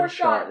 like, 4 One shots...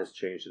 shot has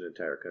changed an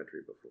entire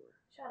country before.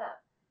 Shut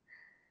up.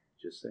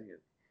 Just saying.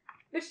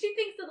 But she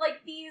thinks that,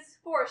 like, these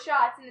 4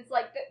 shots, and it's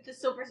like, the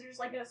Silvers are just,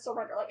 like, going to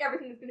surrender. Like,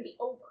 everything is going to be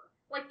over.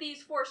 Like,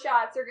 these 4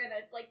 shots are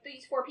gonna, like,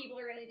 these 4 people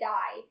are gonna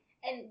die,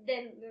 and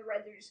then the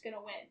Reds are just gonna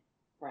win.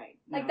 Right.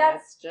 Like, No,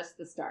 that's just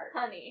the start.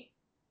 Honey,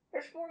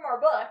 there's 4 more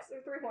books,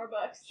 or 3 more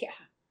books. Yeah.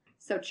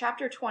 So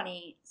chapter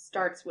 20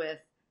 starts with,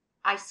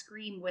 I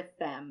scream with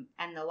them,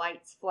 and the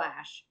lights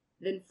flash,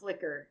 then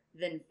flicker,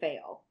 then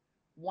fail.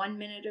 1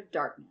 minute of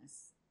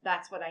darkness.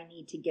 That's what I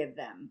need to give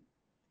them.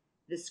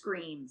 The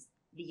screams,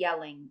 the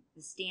yelling,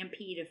 the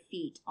stampede of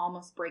feet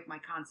almost break my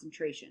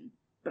concentration,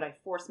 but I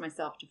force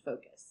myself to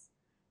focus.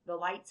 The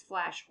lights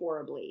flash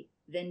horribly,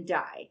 then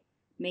die,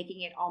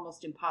 making it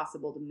almost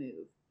impossible to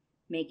move,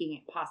 making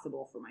it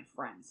possible for my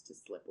friends to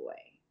slip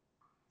away.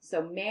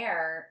 So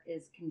Mare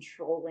is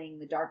controlling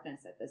the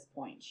darkness at this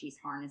point. She's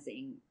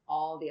harnessing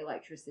all the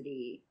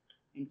electricity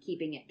and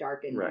keeping it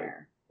dark in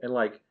there. And,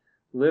 like,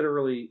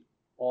 literally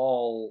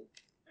all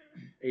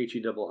HE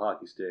double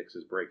hockey sticks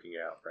is breaking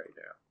out right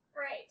now.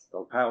 Right.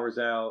 The power's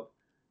out.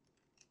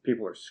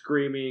 People are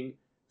screaming.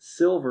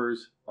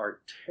 Silvers are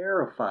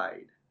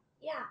terrified.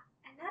 Yeah,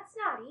 and that's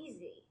not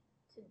easy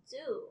to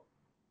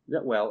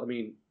do. Well, I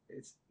mean,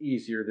 it's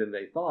easier than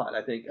they thought,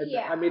 I think.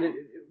 Yeah. I mean,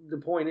 the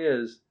point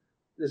is,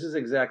 this is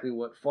exactly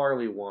what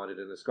Farley wanted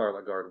and the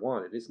Scarlet Guard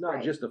wanted. It's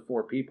not just the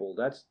 4 people.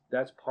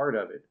 That's part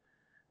of it.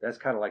 That's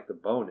kind of like the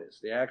bonus.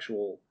 The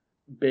actual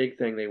big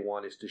thing they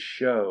want is to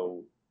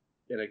show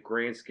in a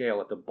grand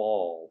scale at the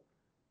ball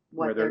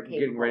What where they're capable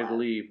getting ready to of.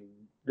 leave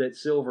that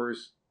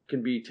Silvers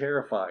can be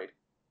terrified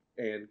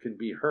and can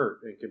be hurt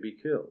and can be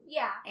killed.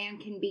 Yeah. And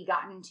can be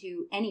gotten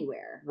to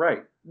anywhere.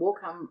 Right. We'll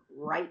come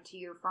right to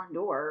your front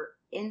door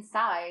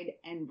inside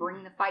and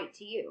bring the fight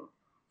to you.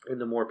 And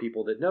the more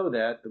people that know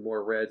that, the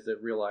more Reds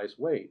that realize,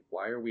 wait,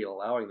 why are we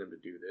allowing them to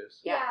do this?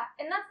 Yeah. Yeah,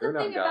 and that's They're the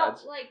not thing about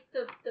gods. like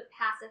the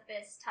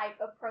pacifist type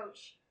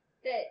approach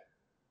that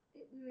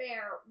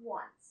Mare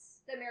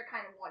wants, that Mare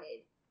kind of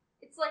wanted.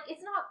 It's like,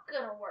 it's not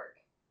gonna work.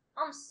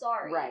 I'm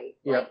sorry. Right.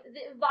 Like,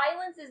 the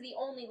violence is the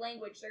only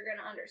language they're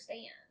gonna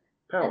understand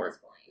Power. at this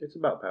point. It's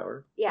about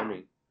power. Yeah. I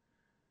mean,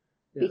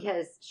 yeah.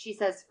 Because she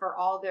says for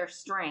all their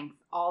strength,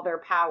 all their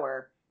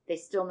power, they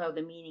still know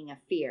the meaning of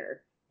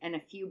fear. And a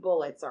few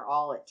bullets are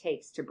all it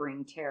takes to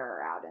bring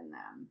terror out in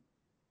them.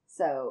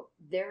 So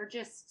they're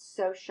just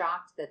so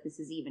shocked that this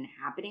is even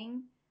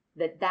happening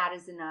that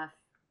is enough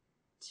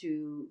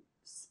to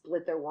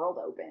split their world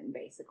open,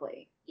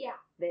 basically. Yeah.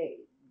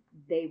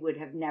 They would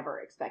have never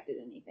expected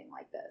anything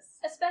like this.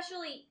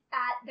 Especially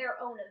at their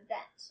own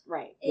event.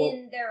 Right.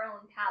 In their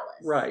own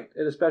palace. Right.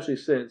 And especially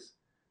since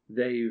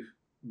they've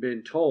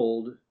been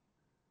told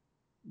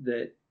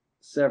that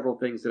several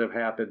things that have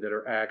happened that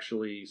are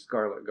actually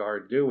Scarlet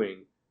Guard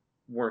doing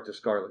weren't the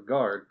Scarlet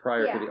Guard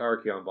prior to Yeah. the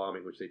Archeon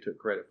bombing, which they took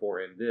credit for,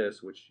 and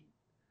this, which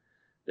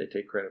they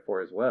take credit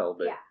for as well.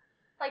 But Yeah.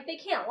 Like, they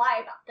can't lie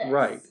about this.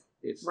 right.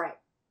 It's Right.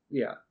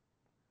 Yeah.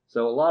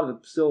 So a lot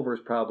of the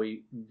Silvers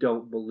probably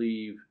didn't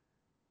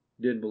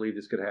believe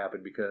this could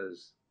happen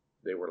because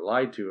they were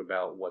lied to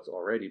about what's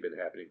already been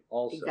happening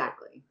also.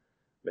 Exactly.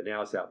 But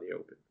now it's out in the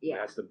open. Yeah.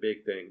 That's the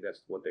big thing.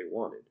 That's what they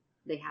wanted.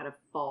 They had a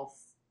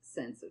false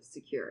sense of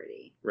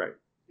security. Right.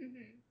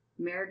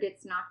 Mm-hmm. Mare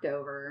gets knocked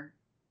over.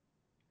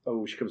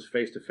 Oh, she comes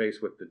face to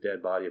face with the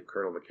dead body of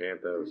Colonel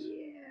McCanthos.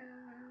 Yeah.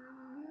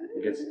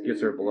 And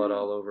gets her blood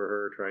all over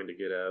her trying to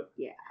get up.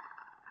 Yeah.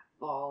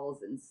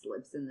 Falls and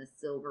slips in the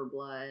silver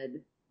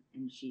blood,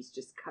 and she's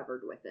just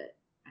covered with it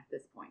at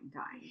this point in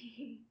time.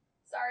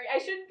 Sorry, I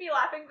shouldn't be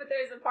laughing, but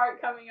there's a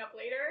part coming up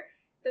later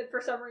that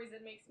for some reason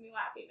makes me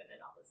laugh even in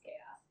all this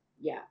chaos.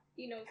 Yeah.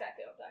 You know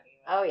exactly what I'm talking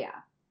about. Oh,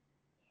 yeah.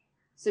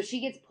 So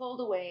she gets pulled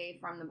away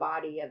from the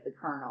body of the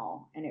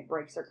colonel, and it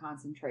breaks her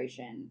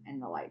concentration,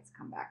 and the lights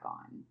come back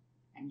on.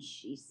 And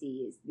she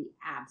sees the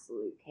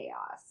absolute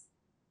chaos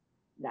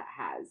that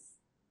has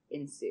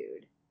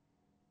ensued.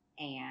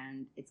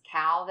 And it's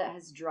Cal that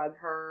has drug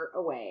her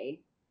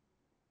away.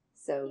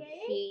 So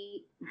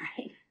Yay.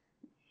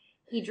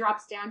 he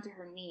drops down to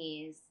her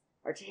knees,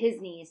 or to his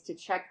knees, to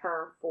check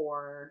her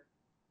for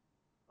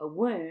a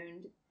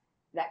wound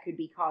that could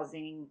be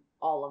causing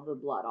all of the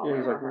blood all Yeah,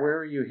 over he's like, her. where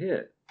are you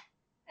hit?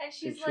 And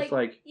she's It's just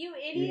like, you "You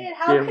idiot,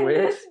 how can dimwit."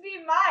 this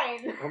be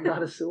mine? I'm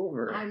not a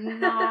Silver. I'm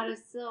not a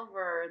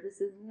silver.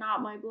 This is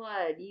not my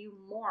blood, you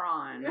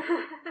moron.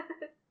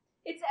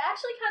 It's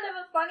actually kind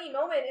of a funny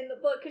moment in the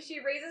book because she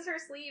raises her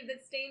sleeve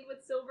that's stained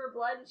with silver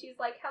blood and she's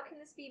like, how can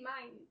this be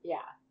mine?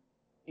 Yeah.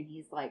 And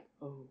he's like,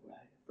 oh,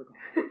 right, I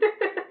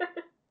forgot.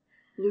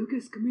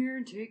 Lucas, come here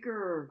and take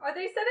her. Are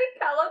they setting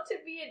Cal up to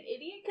be an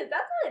idiot? Because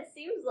that's what it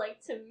seems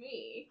like to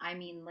me. I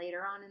mean,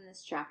 later on in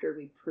this chapter,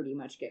 we pretty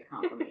much get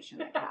confirmation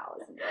that Cal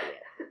is an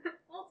idiot.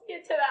 We'll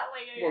get to that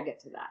later. We'll get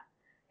to that.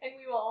 And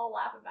we will all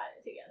laugh about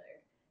it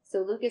together. So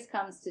Lucas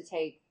comes to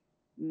take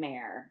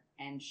Mare,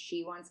 and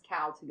she wants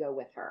Cal to go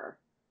with her.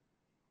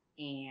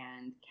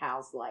 And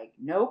Cal's like,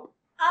 nope,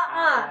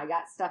 I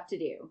got stuff to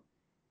do.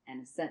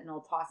 And a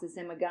sentinel tosses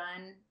him a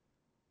gun,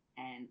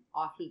 and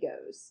off he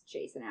goes,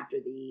 chasing after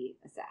the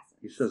assassins.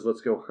 He says,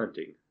 let's go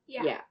hunting.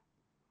 Yeah.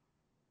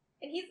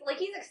 And he's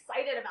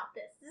excited about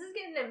this. This is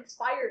getting him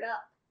fired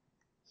up.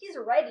 He's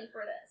ready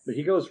for this. But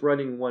he goes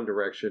running in one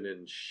direction,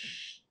 and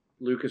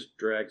Lucas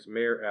drags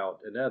Mare out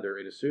another.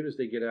 And as soon as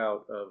they get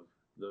out of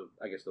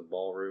the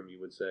ballroom, you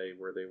would say,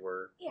 where they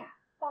were, Yeah,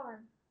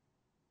 ballroom.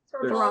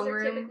 There's- Balls are Throne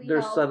room. typically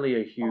there's held. suddenly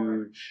a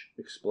huge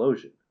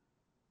explosion.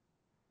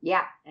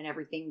 Yeah, and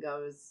everything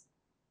goes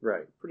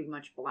Right. pretty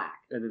much black.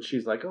 And then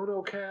she's like, oh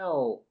no,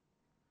 Cal.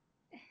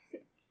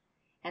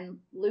 And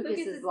Lucas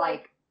Lucas is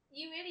like,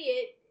 you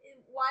idiot.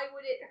 Why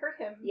would it hurt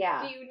him?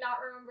 Yeah. Do you not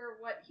remember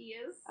what he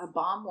is? a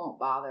bomb won't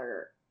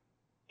bother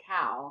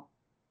Cal.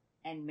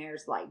 And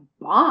Mare's like,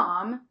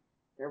 bomb?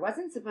 There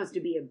wasn't supposed to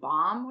be a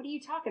bomb. What are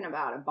you talking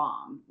about, a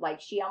bomb? Like,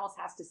 she almost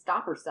has to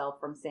stop herself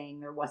from saying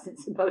there wasn't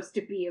supposed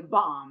to be a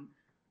bomb.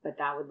 But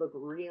that would look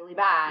really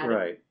bad.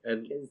 Right.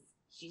 And Because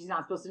she's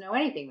not supposed to know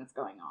anything that's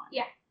going on.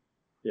 Yeah.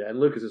 yeah, and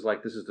Lucas is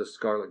like, this is the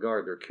Scarlet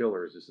Guard. They're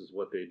killers. This is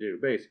what they do.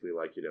 Basically,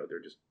 like,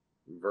 they're just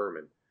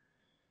vermin.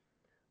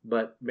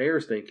 But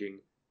Mare's thinking,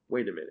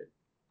 wait a minute.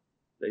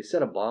 They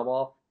set a bomb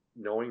off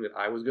knowing that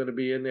I was going to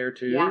be in there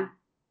too? Yeah.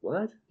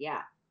 What?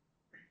 Yeah.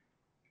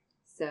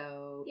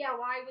 So, Yeah,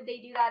 why would they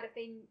do that if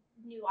they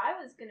knew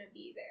I was going to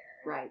be there?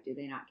 right. Do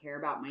they not care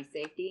about my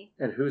safety?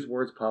 And whose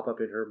words pop up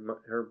in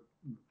her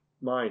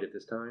mind at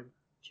this time?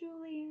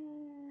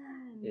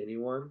 Julian.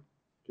 Anyone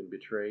can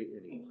betray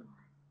anyone.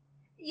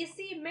 You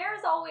see, Mare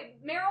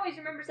always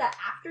remembers that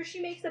after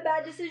she makes the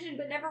bad decision,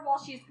 but never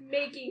while she's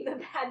making the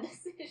bad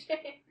decision.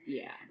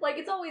 Yeah. Like,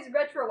 it's always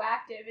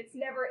retroactive. It's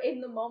never in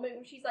the moment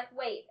when she's like,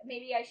 wait,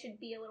 maybe I should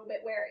be a little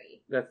bit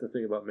wary. That's the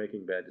thing about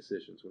making bad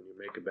decisions. When you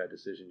make a bad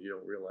decision, you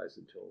don't realize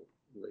until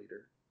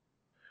later.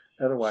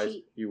 Otherwise,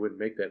 you wouldn't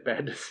make that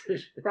bad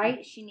decision.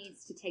 Right? She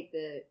needs to take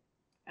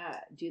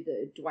do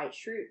the Dwight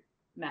Schrute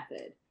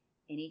method.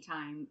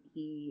 Anytime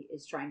he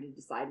is trying to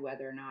decide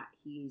whether or not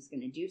he's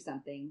going to do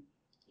something,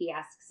 he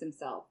asks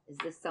himself, is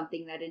this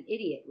something that an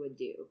idiot would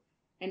do?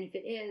 And if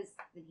it is,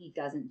 then he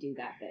doesn't do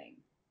that thing.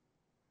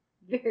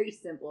 Very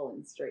simple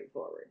and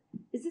straightforward.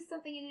 Is this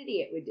something an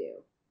idiot would do?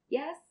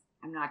 Yes,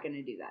 I'm not going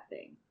to do that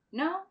thing.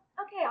 No?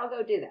 Okay, I'll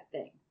go do that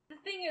thing. The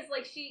thing is,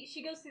 like,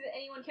 she goes through the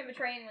anyone can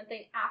betray anyone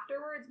thing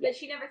afterwards, but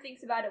she never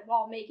thinks about it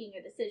while making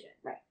a decision.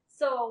 Right.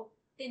 So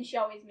then she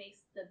always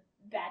makes the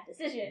bad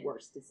decision.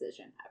 Worst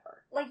decision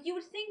ever. Like, you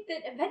would think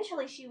that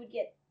eventually she would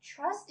get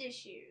trust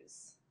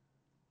issues.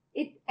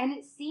 And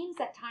it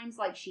seems at times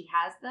like she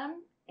has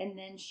them, and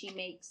then she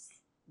makes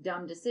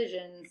dumb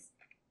decisions,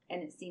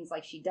 and it seems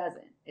like she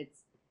doesn't.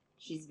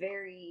 She's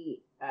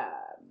very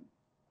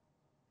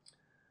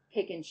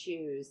pick and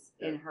choose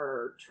in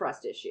her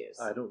trust issues.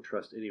 I don't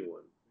trust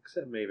anyone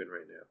except Maven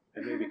right now,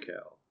 and maybe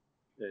Cal,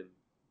 and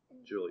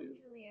Julian,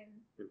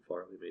 and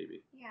Farley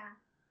maybe. Yeah.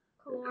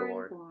 And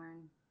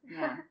Kalorn.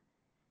 Yeah.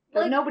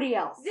 But nobody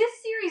else. This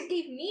series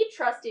gave me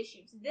trust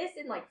issues. This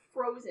and, like,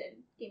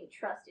 Frozen gave me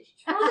trust issues.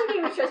 Frozen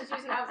gave me trust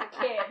issues when I was a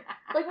kid.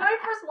 Like, when I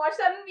first watched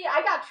that movie,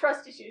 I got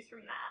trust issues from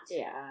that.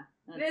 Yeah.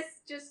 This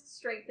just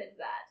strengthens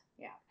that.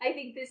 Yeah. I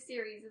think this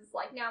series is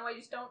like, now I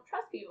just don't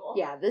trust people.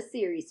 Yeah, this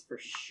series for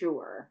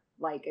sure.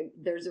 Like,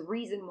 there's a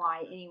reason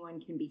why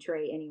anyone can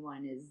betray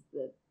anyone is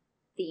the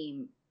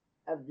theme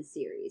of the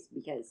series.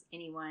 Because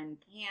anyone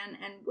can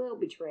and will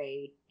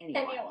betray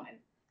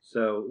anyone.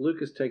 So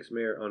Lucas takes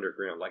Mare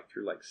underground, like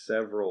through like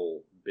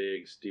several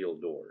big steel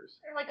doors.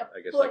 Or like a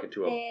I guess foot like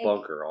into big. a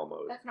bunker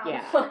almost. That's not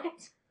a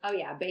foot. Oh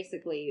yeah,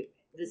 basically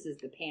this is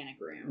the panic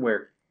room.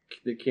 Where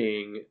the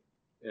king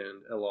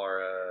and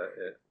Elara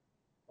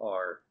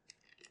are,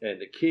 and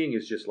the king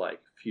is just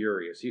like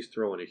furious. He's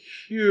throwing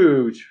a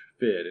huge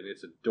fit, and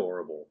it's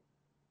adorable.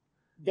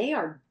 They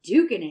are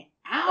duking it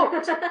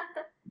out.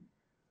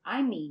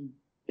 I mean,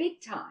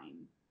 big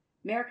time.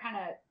 Mare kind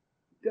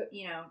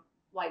of,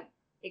 like,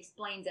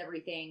 explains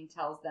everything,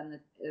 tells them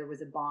that there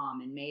was a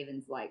bomb, and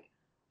Maven's like,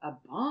 a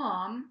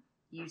bomb,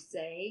 you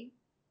say?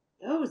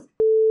 Those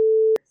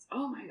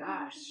oh my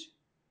gosh.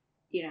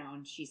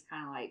 And she's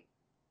kind of like,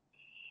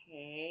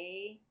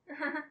 okay.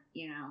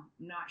 I'm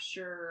not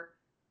sure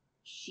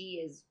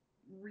she is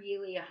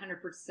really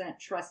 100%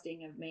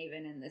 trusting of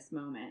Maven in this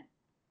moment.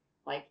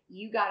 Like,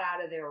 you got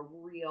out of there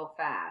real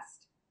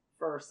fast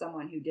for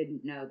someone who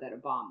didn't know that a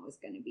bomb was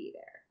going to be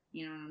there.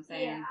 You know what I'm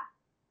saying? Yeah.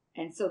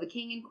 And so the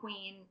king and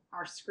queen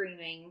are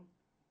screaming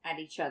at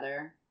each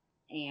other,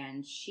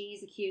 and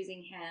she's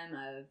accusing him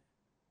of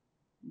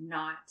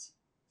not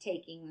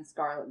taking the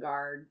Scarlet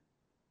Guard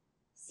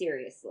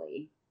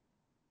seriously.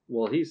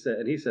 Well, he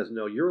says,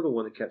 no, you're the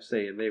one that kept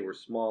saying they were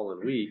small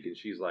and weak. And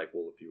she's like,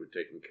 well, if you had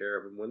taken care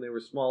of them when they were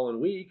small and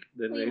weak,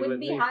 then we they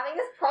wouldn't be having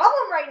this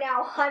problem right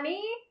now,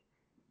 honey.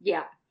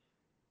 Yeah.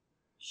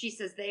 She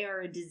says they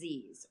are a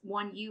disease,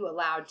 one you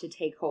allowed to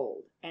take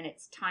hold, and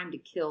it's time to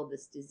kill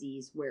this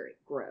disease where it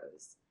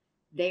grows.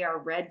 They are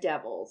red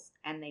devils,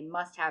 and they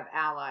must have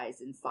allies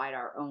inside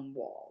our own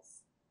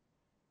walls.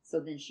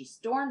 So then she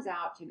storms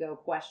out to go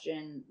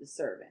question the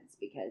servants,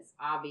 because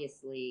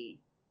obviously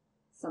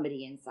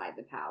somebody inside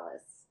the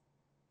palace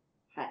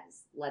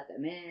has let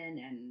them in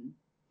and,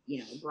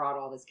 brought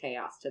all this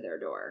chaos to their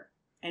door.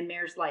 And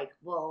Mare's like,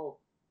 well,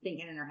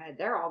 thinking in her head,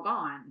 they're all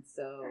gone,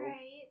 so...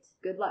 Right.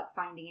 Good luck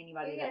finding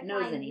anybody that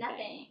knows anything.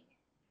 Nothing.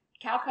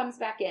 Cal comes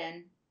back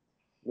in.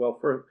 Well,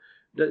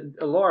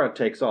 Elara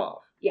takes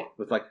off. Yeah.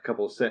 With like a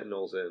couple of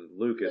sentinels and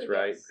Lucas,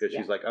 right? Because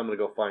she's like, I'm going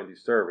to go find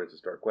these servants and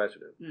start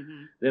questioning.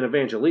 Mm-hmm. Then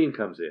Evangeline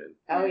comes in.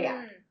 Oh,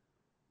 yeah.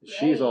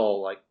 She's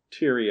all like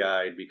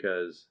teary-eyed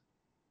because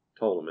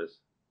Ptolemus.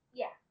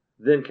 Yeah.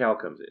 Then Cal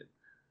comes in.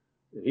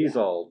 And he's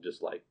all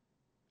just like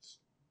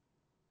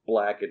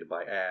blackened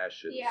by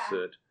ash and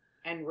soot.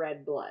 And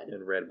red blood.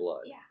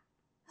 Yeah.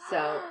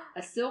 So,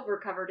 a silver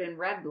covered in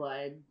red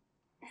blood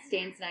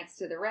stands next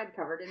to the red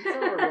covered in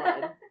silver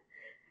blood.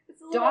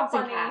 Dogs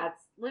and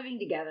cats living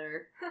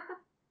together.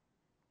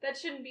 That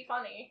shouldn't be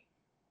funny.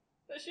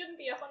 That shouldn't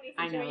be a funny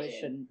situation. I know it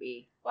shouldn't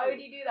be. Why would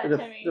you do that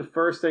to me? The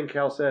first thing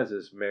Cal says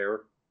is,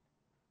 Mare,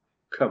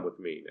 come with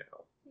me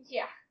now.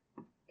 Yeah.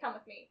 Come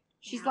with me.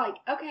 She's like,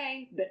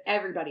 okay, but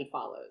everybody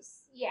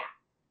follows. Yeah.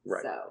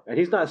 Right. So. And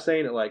he's not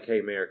saying it like,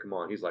 hey, Mare, come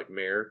on. He's like,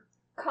 Mare,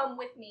 come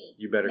with me.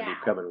 You better be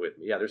coming with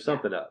me. Yeah, there's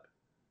something up.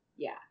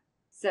 Yeah.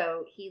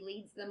 So he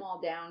leads them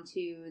all down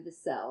to the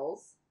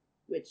cells,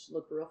 which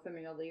look real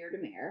familiar to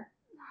Mare.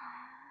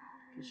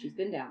 Because she's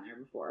been down there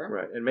before.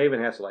 Right. And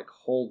Maven has to like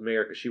hold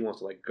Mare because she wants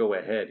to like go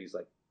ahead. He's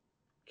like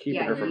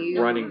keeping her from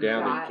running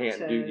down that you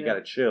can't do. You got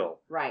to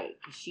chill. Right.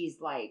 Because she's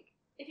like,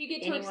 if you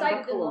get too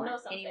excited, then we'll know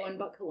something. Anyone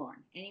but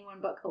Kalorn. Anyone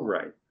but Kalorn.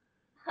 Right.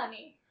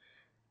 Honey.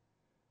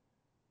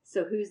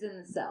 So who's in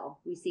the cell?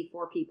 We see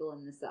 4 people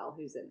in the cell.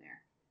 Who's in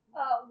there?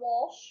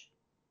 Walsh,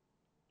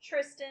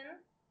 Tristan,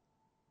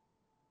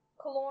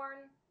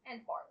 Kalorn,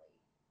 and Farley.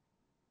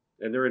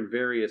 And they're in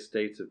various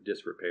states of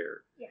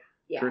disrepair.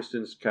 Yeah.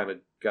 Tristan's kind of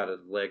got his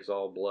legs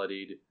all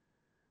bloodied.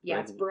 Yeah,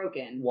 it's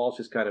broken. Walsh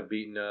is kind of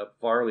beaten up.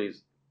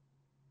 Farley's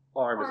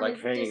arm is like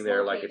hanging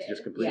there like it's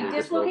just completely Yeah.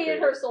 Dislocated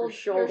her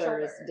Shoulder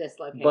is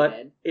dislocated.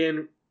 But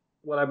in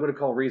what I'm going to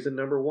call reason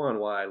number 1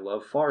 why I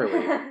love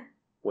Farley,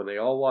 when they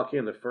all walk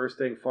in, the first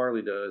thing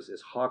Farley does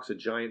is hawks a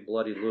giant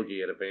bloody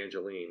loogie at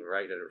Evangeline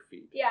right at her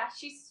feet. Yeah,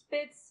 she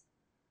spits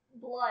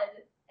blood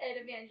at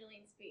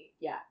Evangeline's feet.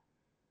 Yeah.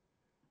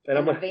 And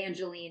And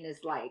Evangeline is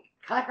like,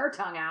 cut her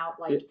tongue out,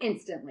 like,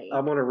 instantly.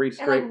 I'm going to read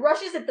And straight, like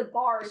rushes at the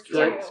bars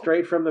too.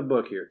 straight from the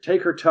book here.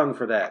 Take her tongue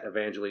for that,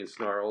 Evangeline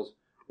snarls,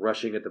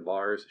 rushing at the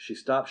bars. She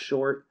stops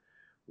short,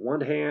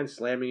 one hand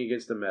slamming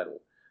against the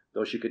metal.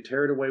 Though she could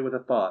tear it away with a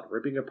thought,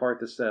 ripping apart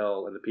the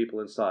cell and the people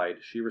inside,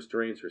 she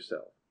restrains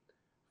herself.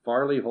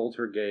 Farley holds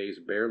her gaze,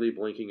 barely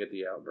blinking at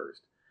the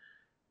outburst.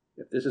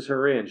 If this is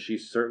her end,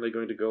 she's certainly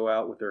going to go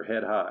out with her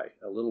head high.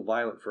 A little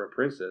violent for a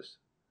princess.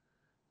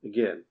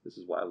 Again, this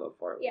is why I love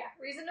Farley. Yeah,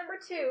 reason number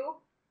 2,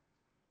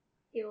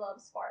 he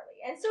loves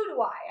Farley. And so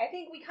do I. I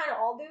think we kind of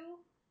all do.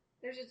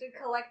 There's just a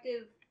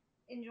collective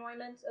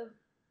enjoyment of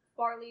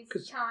Farley's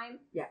 'Cause- time.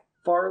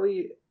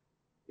 Farley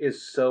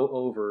is so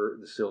over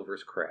the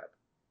Silver's crap.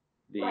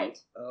 Right.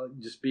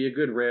 Just be a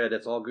good red.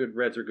 That's all good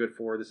reds are good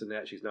for. This and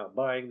that. She's not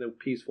buying the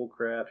peaceful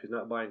crap. She's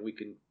not buying we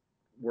can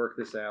work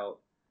this out.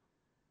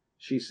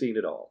 She's seen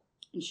it all.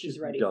 And she's She's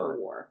ready done. for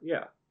war.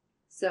 Yeah.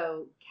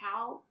 So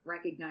Cal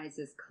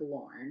recognizes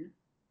Kalorn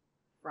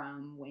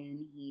from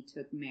when he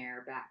took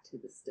Mare back to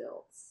the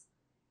stilts.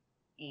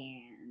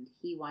 And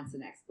he wants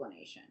an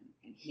explanation.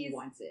 And he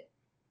wants it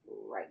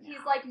right now.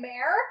 He's like,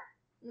 Mare,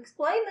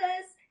 explain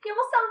this. He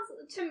almost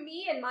sounds, to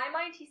me, in my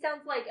mind, he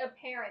sounds like a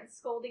parent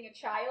scolding a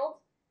child.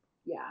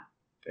 Yeah.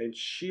 And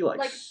she like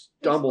Like,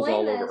 stumbles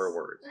explain all over this. her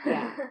words.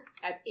 Yeah.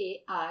 I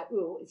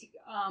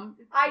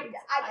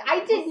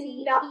did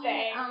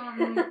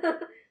nothing.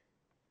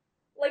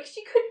 Like,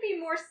 she could be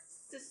more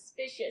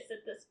suspicious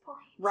at this point.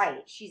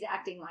 Right. She's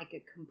acting like a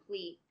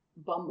complete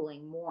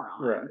bumbling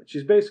moron. Right.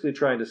 She's basically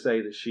trying to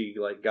say that she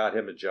like got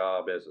him a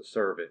job as a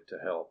servant to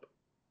help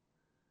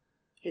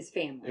His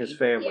family.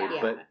 Yeah.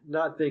 but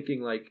not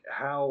thinking like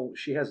how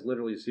she has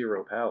literally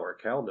zero power.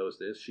 Cal knows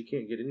this. She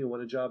can't get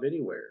anyone a job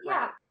anywhere.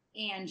 Yeah.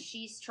 And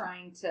she's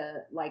trying to,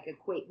 like,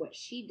 equate what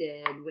she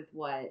did with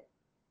what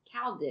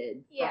Cal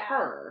did for Yeah.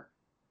 her.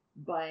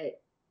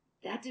 But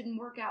that didn't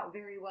work out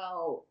very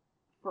well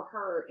for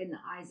her in the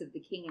eyes of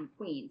the king and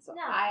queen. So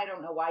No. I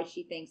don't know why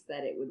she thinks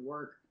that it would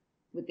work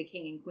with the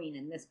king and queen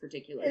in this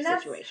particular And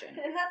that's, situation.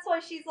 and that's why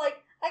she's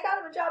like, I got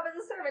him a job as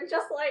a servant,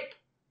 just like,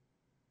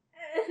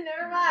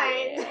 never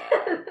mind.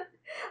 Yeah.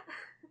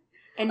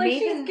 And like, Maven,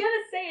 she's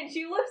gonna say it,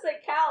 she looks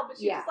at Cal, but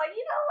she's Yeah. just like,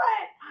 you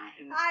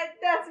know what?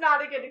 That's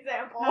not a good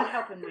example. not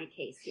helping my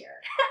case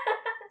here.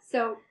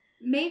 So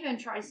Maven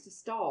tries to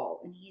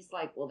stall, and he's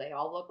like, well, they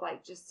all look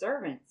like just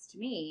servants to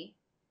me.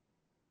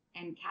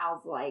 And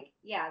Cal's like,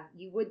 yeah,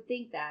 you would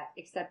think that,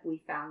 except we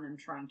found them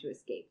trying to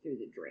escape through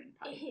the drain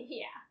pipe.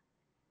 Yeah.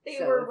 They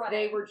So were if running.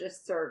 they were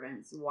just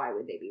servants, why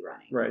would they be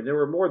running? Right. There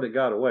were more that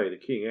got away. The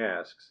king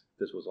asks if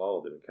this was all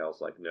of them. And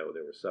Cal's like, no,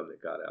 there were some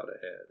that got out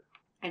ahead.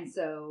 And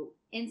so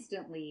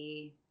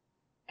instantly,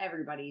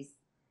 everybody's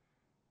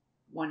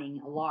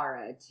wanting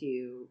Alara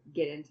to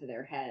get into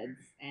their heads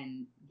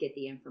and get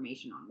the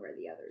information on where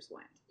the others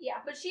went. Yeah,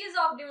 but she is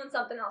off doing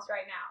something else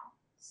right now.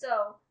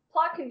 So,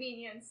 plot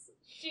convenience,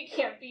 she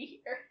can't be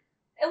here.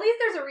 At least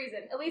there's a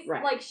reason. At least,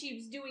 Right. like,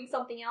 she's doing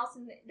something else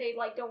and they,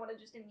 like, don't want to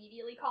just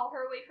immediately call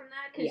her away from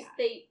that. Because Yeah.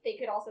 they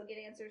could also get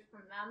answers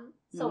from them.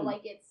 So, Mhm.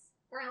 like,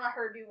 we're going to let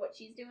her do what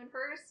she's doing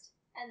first.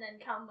 And then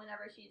come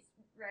whenever she's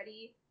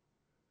ready.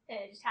 And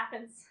it just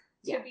happens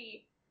to Yeah.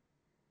 be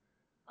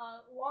a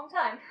long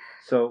time.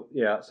 So,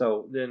 yeah.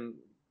 So then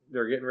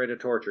they're getting ready to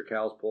torture.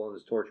 Cal's pulling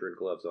his torturing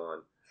gloves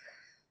on.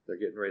 They're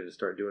getting ready to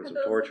start doing Are some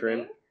those a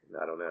torturing. thing?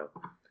 I don't know.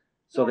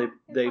 So Yeah,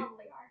 they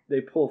probably are.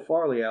 they pull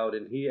Farley out,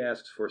 and he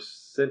asks for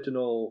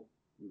Sentinel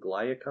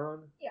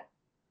Glyacon.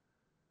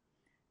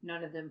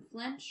 None of them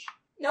flinch.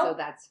 Nope. So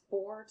that's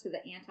 4 to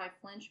the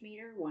anti-flinch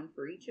meter, 1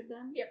 for each of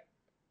them. Yep.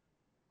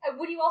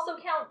 Would you also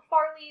count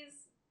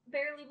Farley's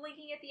barely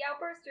blinking at the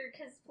outburst, or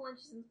because flinch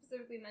isn't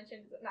specifically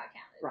mentioned, is it not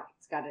counted? Right.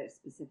 It's got to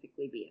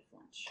specifically be a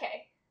flinch.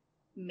 Okay.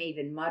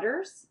 Maven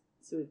mutters.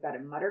 So we've got a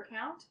mutter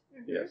count.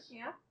 Mhm. Yes.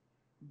 Yeah.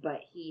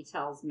 But he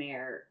tells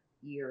Mare,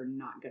 you're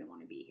not going to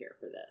want to be here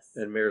for this.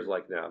 And Mare's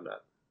like, no, I'm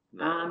not.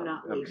 No, I'm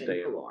not leaving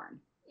staying. Kalorn.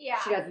 Yeah.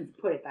 She doesn't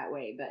put it that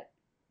way, but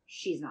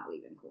she's not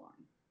leaving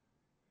Kalorn.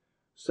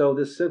 So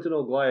this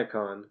Sentinel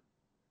Glyacon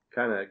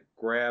kind of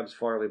grabs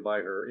Farley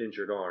by her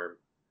injured arm,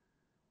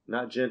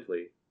 not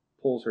gently,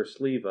 pulls her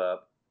sleeve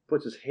up,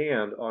 puts his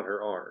hand on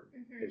her arm,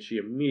 Mhm. and she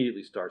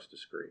immediately starts to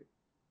scream.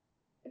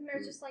 And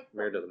Mare's just like,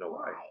 Mare doesn't know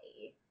why.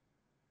 why?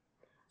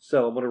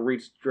 So I'm going to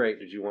read straight.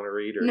 Did you want to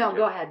read? Or No,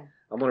 go ahead.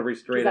 I'm going to read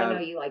straight Because I out.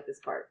 know you like this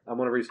part. I'm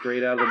going to read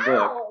straight out of the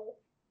book.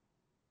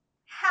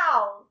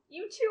 How?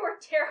 You two are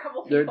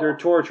terrible people. They're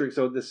torturing.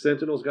 So the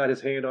Sentinel's got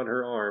his hand on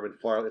her arm, and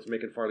it's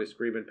making Farley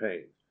scream in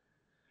pain.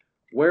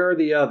 Where are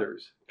the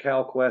others?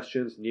 Cal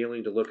questions,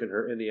 kneeling to look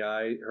her in the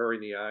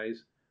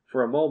eyes.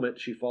 For a moment,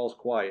 she falls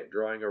quiet,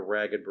 drawing a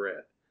ragged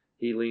breath.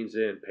 He leans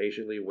in,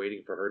 patiently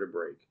waiting for her to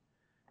break.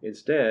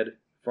 Instead,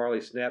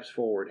 Farley snaps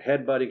forward,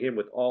 headbutting him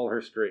with all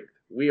her strength.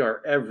 We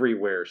are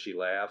everywhere, she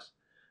laughs,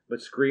 but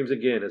screams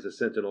again as the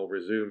Sentinel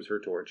resumes her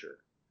torture.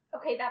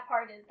 Okay, that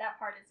part is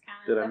kind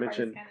of. Did I Nice.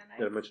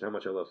 mention how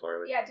much I love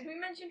Farley? Yeah. Did we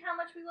mention how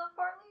much we love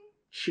Farley?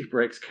 She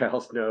breaks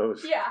Cal's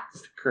nose. Yeah.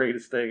 It's the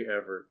greatest thing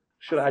ever.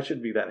 I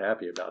shouldn't be that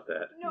happy about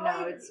that.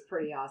 No, it's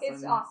pretty awesome.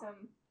 It's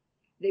awesome.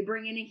 They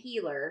bring in a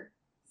healer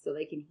so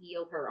they can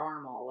heal her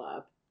arm all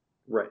up.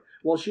 Right.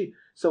 Well,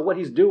 so what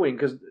he's doing,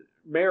 because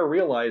Mare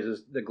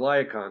realizes the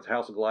Glyacons,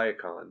 House of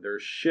Glyacon,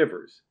 there's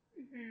shivers.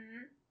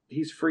 Mm-hmm.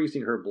 He's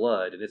freezing her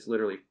blood, and it's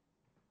literally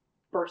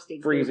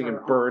freezing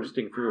and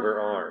bursting through her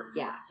arm.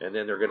 Yeah. And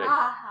then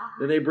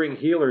then they bring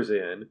healers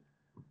in,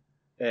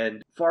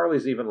 and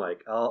Farley's even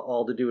like,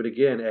 all to do it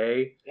again,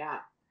 eh? Yeah.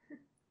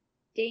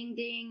 Ding,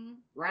 ding.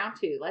 Round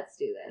 2. Let's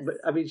do this. But,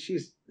 I mean, Did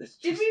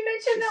we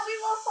mention that we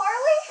love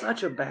Farley?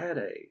 Such a bad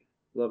A.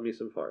 Love me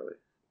some Farley.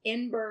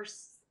 In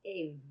bursts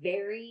a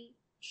very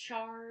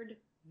charred,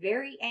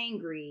 very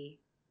angry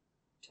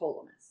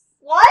Ptolemus.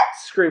 What?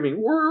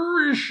 Screaming,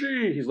 where is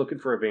she? He's looking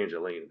for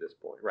Evangeline at this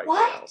point, right now.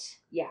 What?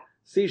 Yeah.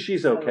 See,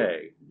 she's So,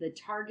 okay. The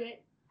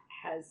target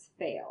has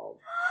failed.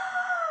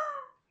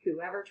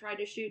 Whoever tried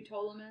to shoot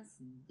Ptolemus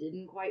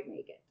didn't quite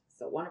make it.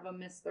 So one of them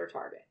missed their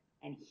target.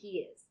 And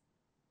he is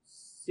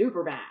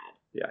super mad.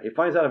 Yeah, he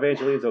finds out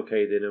Evangeline's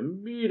okay, then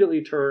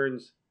immediately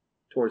turns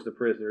towards the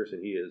prisoners,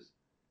 and he is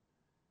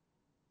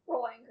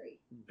Real angry.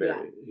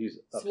 he's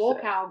upset. Swole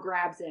Cow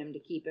grabs him to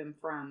keep him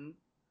from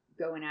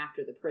going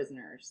after the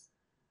prisoners.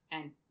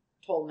 And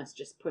Ptolemus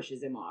just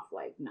pushes him off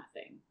like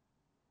nothing.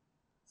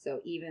 So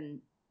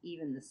even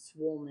the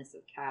swollenness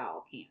of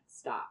Cal can't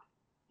stop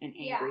an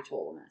angry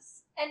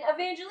Ptolemus. And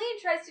Evangeline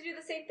tries to do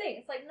the same thing.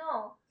 It's like,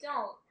 no,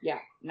 don't. Yeah,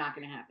 not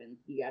gonna happen.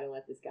 You gotta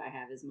let this guy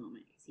have his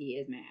moment, because he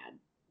is mad.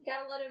 You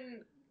gotta let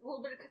him a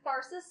little bit of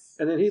catharsis.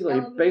 And then he Just gotta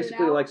let it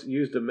basically out.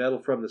 used a metal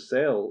from the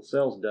cells,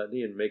 doesn't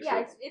he? And makes Yeah,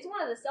 it. it's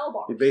one of the cell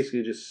bars. He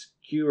basically just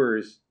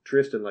skewers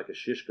Tristan like a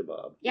shish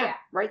kebab. Yeah,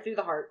 right through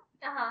the heart.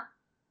 Uh-huh.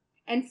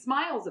 And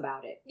smiles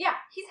about it. Yeah,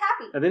 he's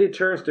happy. And then he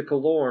turns to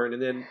Kalorn,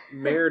 and then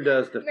Mare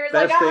does the Mare's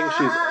best like, thing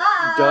she's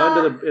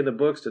done in the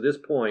books to this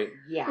point.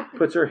 Yeah.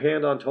 Puts her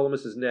hand on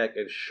Ptolemus' neck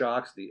and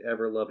shocks the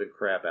ever-loving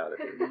crap out of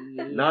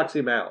him. Knocks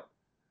him out.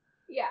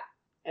 Yeah.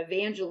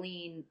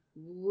 Evangeline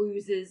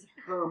loses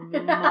her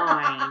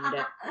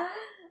mind.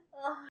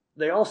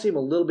 They all seem a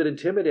little bit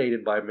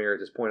intimidated by Mare at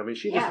this point. I mean,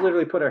 she just Yeah.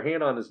 literally put her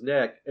hand on his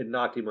neck and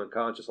knocked him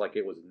unconscious like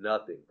it was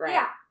nothing. Right.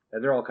 Yeah.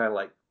 And they're all kind of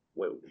like,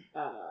 whoa.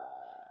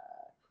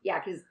 Yeah,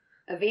 because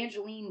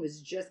Evangeline was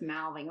just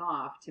mouthing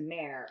off to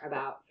Mare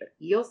about,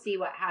 you'll see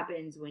what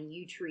happens when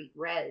you treat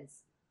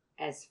Reds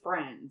as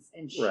friends.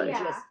 And she Right.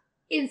 Yeah. just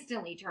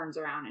instantly turns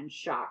around and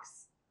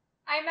shocks,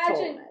 I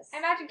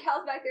imagine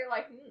Cal's back there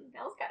like,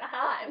 that was kind of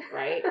hot.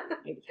 right?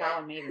 Maybe Cal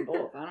and Maven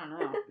both. I don't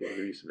know. There'll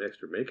be some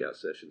extra makeout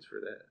sessions for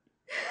that.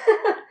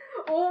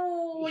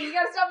 Oh, you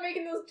gotta stop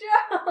making those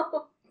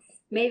jokes.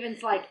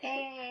 Maven's like,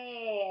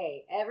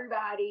 hey,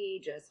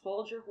 everybody, just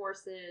hold your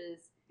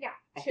horses. Yeah,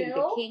 I think the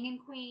chill. king and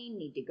queen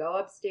need to go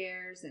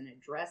upstairs and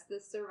address the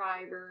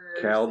survivors.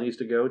 Cal needs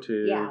to go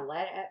too. Yeah,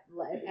 let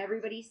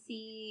everybody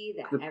see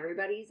that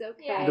everybody's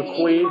okay. Yeah, The you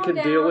need queen to calm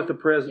can deal with down.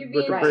 the You're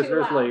being too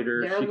prisoners loud.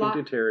 later. They're She can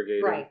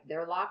interrogate them. Right,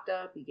 they're locked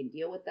up. We can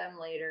deal with them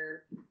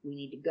later. We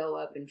need to go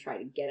up and try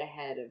to get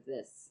ahead of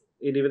this.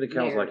 And even the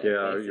Cal's like, narrative,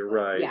 yeah, basically. you're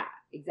right. Yeah,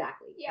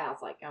 exactly. Yeah.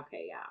 Cal's like,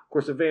 okay, yeah. Of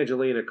course,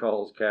 Evangelina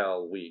calls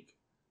Cal weak,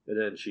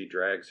 and then she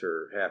drags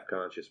her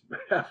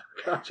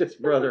half-conscious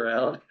brother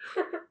out.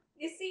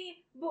 You see,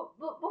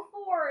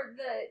 before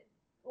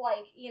the,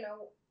 like, you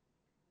know,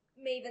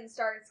 Maven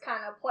starts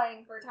kind of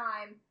playing for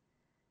time,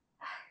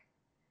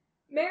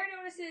 Mare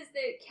notices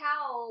that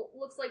Cal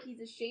looks like he's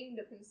ashamed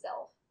of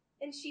himself.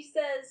 And she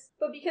says,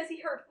 but because he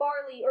hurt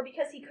Farley, or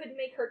because he couldn't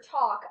make her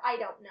talk, I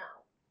don't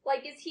know.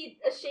 Like, is he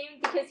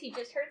ashamed because he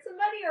just hurt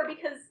somebody, or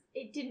because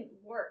it didn't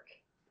work?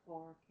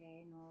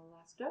 Porque no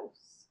las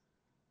dos.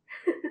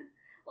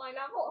 Why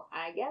not both?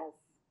 I guess.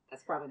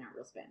 That's probably not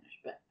real Spanish,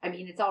 but I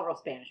mean, it's all real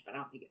Spanish, but I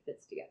don't think it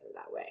fits together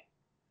that way.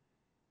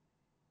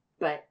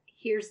 But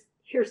here's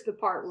the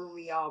part where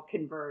we all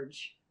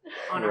converge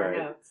on our Right.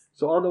 notes.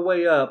 So on the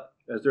way up,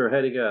 as they're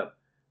heading up,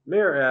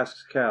 Mare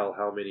asks Cal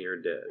how many are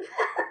dead.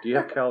 Do you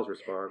have Cal's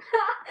response?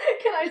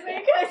 Can I say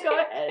it? Can I say Go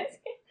it? ahead.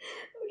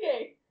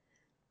 Okay.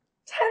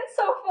 10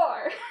 so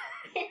far.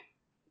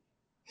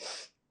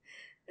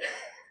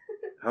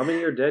 How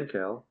many are dead,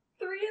 Cal?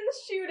 3 in the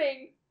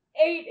shooting,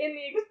 8 in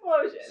the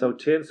explosion. So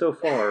 10 so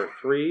far.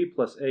 3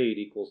 plus 8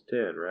 equals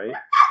 10, right?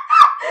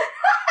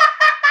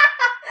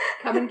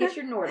 Come and get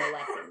your Norda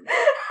lesson.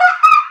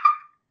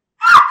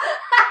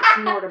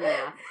 Norda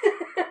math.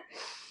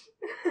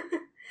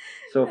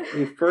 So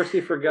he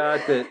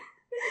forgot that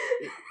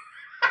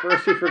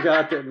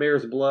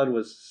Mare's blood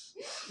was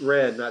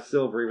red, not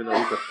silver, even though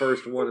he's the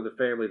first one in the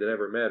family that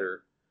ever met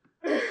her.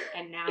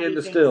 And now In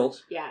the thinks,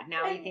 stilts. Yeah,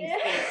 now he thinks 8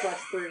 plus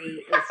 3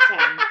 is 10.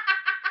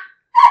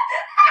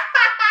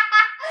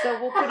 So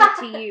we'll put it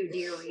to you,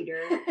 dear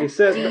reader. He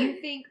says, do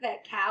you think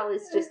that Cal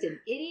is just an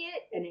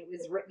idiot and it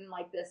was written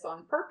like this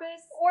on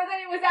purpose? Or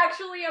that it was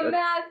actually a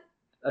math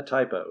a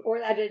typo. Or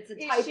that it's a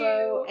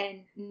typo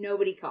and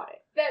nobody caught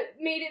it? That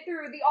made it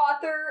through the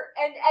author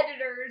and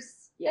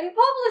editors and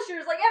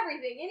publishers, like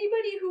everything.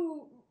 Anybody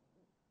who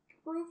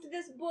proofed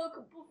this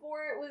book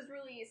before it was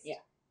released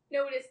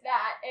noticed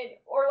that,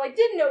 or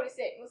didn't notice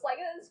it and was like,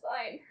 oh, that's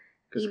fine.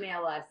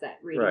 Email us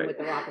at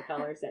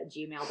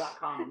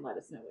readingwiththerockefellers@gmail.com and let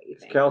us know what you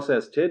think. Cal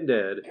says 10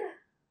 dead,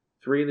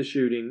 3 in the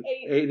shooting,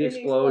 8 in the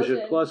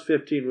explosion, plus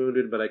 15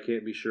 wounded, but I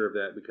can't be sure of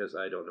that because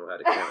I don't know how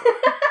to count.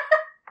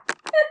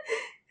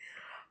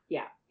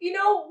 Yeah. You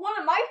know, one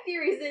of my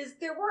theories is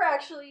there were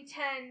actually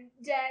 10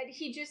 dead.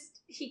 He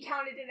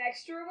counted an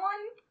extra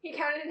one. He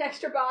counted an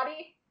extra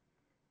body.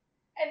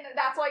 And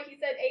that's why he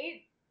said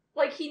 8.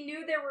 Like, he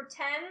knew there were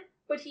 10,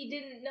 but he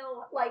didn't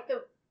know,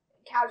 the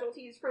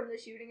casualties from the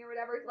shooting or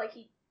whatever. Like,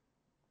 he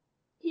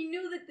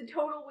knew that the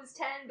total was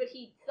 10, but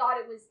he thought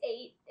it was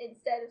 8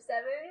 instead of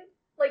 7.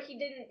 Like, he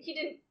didn't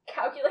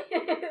calculate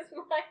it in his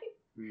mind.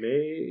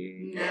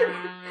 Maybe. No,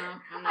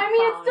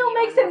 it still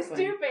makes him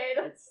stupid.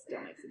 It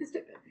still makes him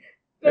stupid.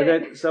 And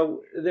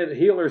then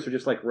healers are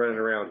just running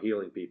around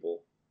healing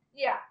people.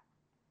 Yeah.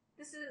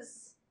 This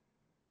is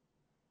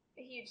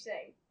a huge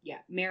thing.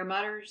 Yeah. Mare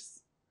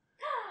mutters.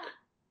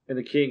 And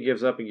the king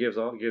gives up and gives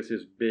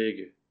his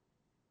big,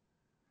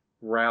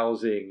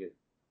 rousing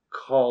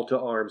call to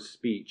arms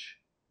speech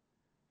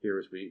here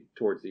as we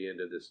towards the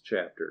end of this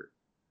chapter.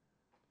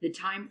 The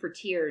time for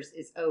tears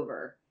is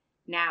over.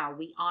 Now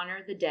we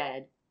honor the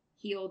dead,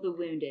 heal the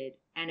wounded,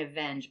 and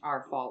avenge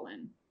our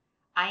fallen.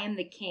 I am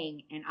the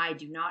king, and I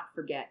do not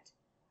forget.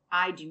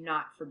 I do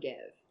not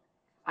forgive.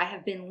 I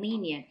have been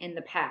lenient in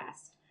the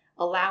past,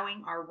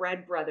 allowing our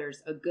red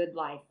brothers a good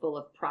life full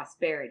of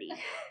prosperity,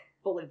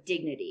 full of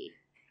dignity.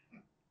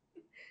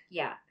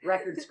 Yeah,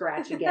 record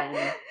scratch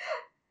again.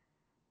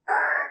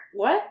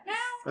 What now?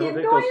 I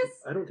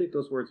don't think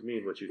those words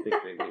mean what you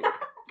think they mean.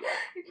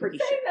 You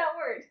keep saying that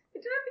word. I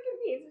do not think it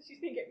means what you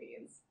think it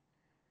means.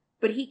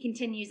 But he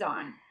continues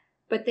on.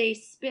 But they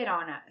spit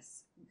on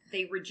us.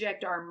 They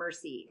reject our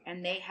mercy,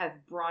 and they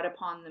have brought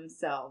upon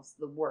themselves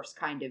the worst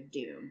kind of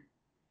doom.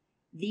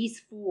 These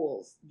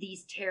fools,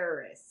 these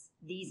terrorists,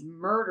 these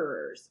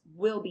murderers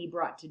will be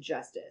brought to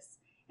justice,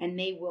 and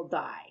they will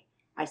die.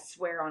 I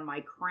swear on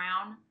my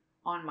crown,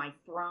 on my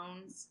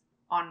thrones,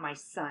 on my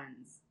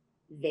sons,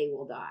 they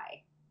will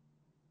die.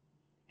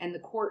 And the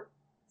court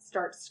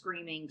starts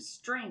screaming,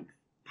 strength,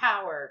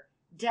 power,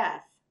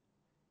 death.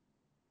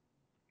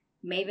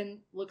 Maven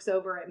looks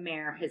over at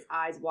Mare, his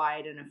eyes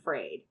wide and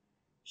afraid.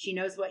 She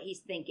knows what he's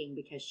thinking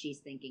because she's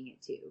thinking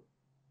it too.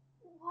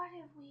 What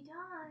have we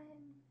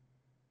done?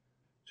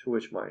 To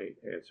which my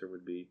answer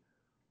would be,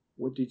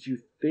 what did you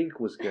think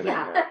was going to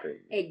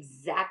happen?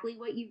 Exactly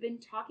what you've been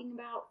talking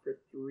about for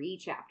 3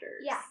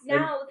 chapters. Yeah,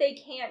 now they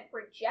can't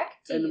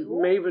reject you. And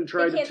Maven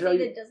tried to tell you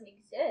that it doesn't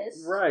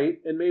exist.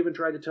 Right, and Maven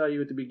tried to tell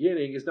you at the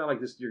beginning, it's not like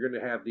this. You're going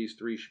to have these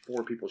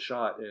 4 people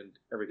shot and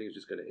everything's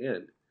just going to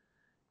end.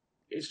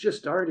 It's just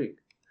starting.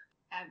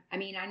 I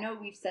mean, I know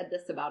we've said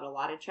this about a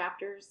lot of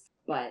chapters,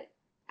 but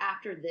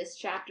after this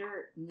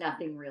chapter,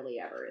 nothing really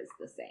ever is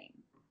the same.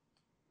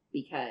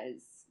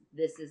 Because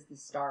this is the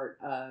start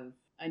of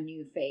a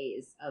new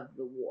phase of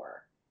the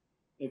war.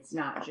 It's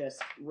not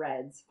just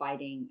Reds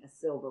fighting a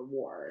silver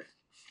war.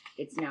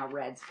 It's now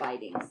Reds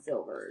fighting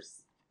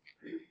silvers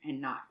and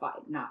not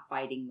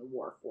fighting the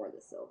war for the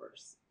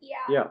silvers.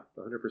 Yeah,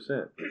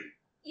 100%.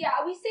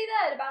 Yeah, we say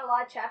that about a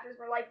lot of chapters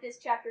where, this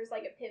chapter is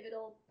a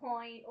pivotal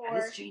point, or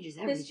this changes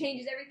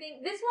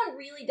everything. This one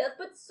really does,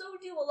 but so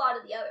do a lot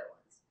of the other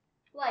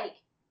ones.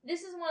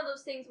 This is one of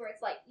those things where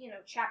it's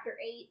chapter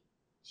 8,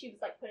 she was,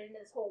 put into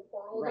this whole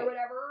world or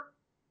whatever.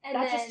 And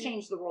that just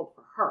changed the world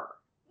for her.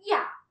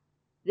 Yeah.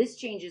 This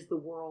changes the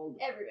world,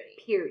 everybody,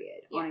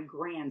 period, on a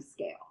grand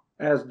scale.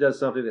 As does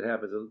something that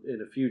happens in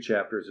a few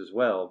chapters as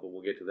well, but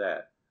we'll get to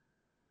that.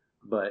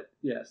 But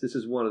yes, this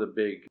is one of the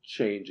big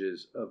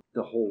changes of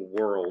the whole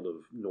world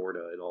of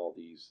Norda and all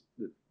these,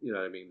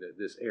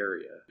 this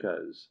area.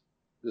 Because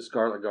the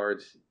Scarlet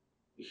Guard's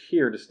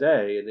here to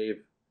stay, and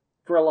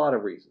for a lot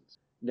of reasons.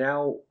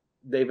 Now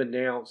they've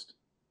announced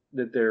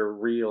that they're a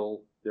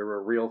real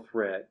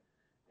threat.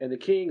 And the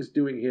king's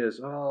doing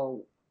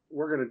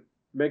we're going to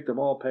make them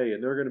all pay,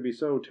 and they're going to be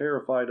so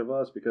terrified of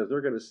us because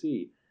they're going to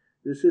see.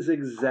 This is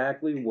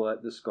exactly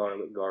what the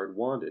Scarlet Guard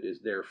wanted,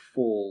 is their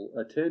full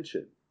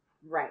attention.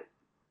 Right.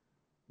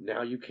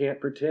 Now you can't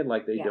pretend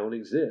like they don't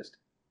exist.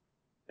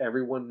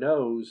 Everyone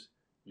knows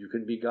you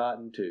can be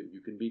gotten to.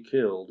 You can be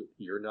killed.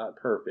 You're not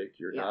perfect.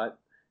 You're not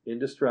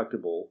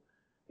indestructible.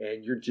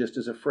 And you're just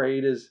as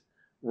afraid as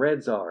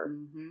Reds are.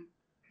 Mm-hmm.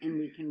 And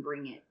we can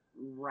bring it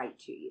right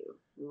to you.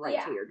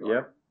 Right to your door.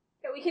 Yep.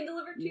 and we can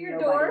deliver to your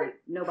door.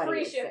 Nobody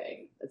Free is safe.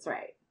 shipping. That's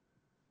right.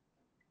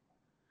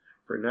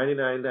 For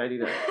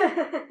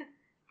 $99.99.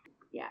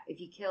 Yeah, if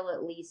you kill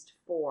at least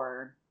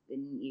 4,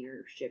 then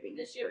your shipping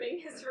The is free.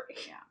 shipping is free.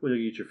 Yeah, Well,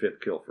 you get your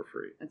 5th kill for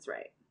free. that's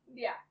right.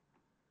 Yeah.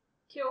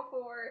 Kill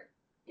 4,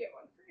 get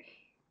 1 free.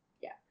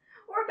 Yeah.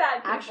 Or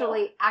bad people.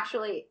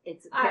 Actually,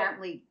 it's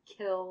apparently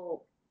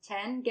kill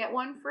 10, get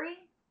 1 free.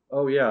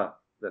 Oh yeah,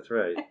 that's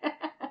right. Okay,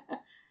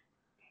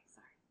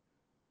 sorry.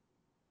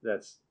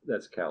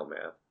 That's Cal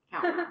math.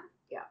 Count math.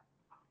 Yeah.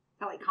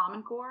 Kind of like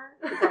Common Core.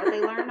 Is that what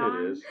they learned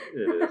on? It is.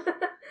 It is.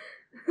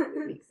 That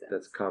makes sense.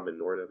 That's common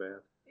Norda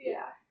math.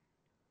 Yeah.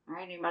 All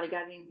right. Anybody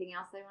got anything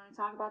else they want to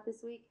talk about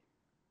this week?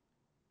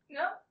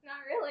 No, not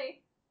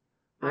really.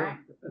 All Yeah, right.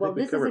 I Well, think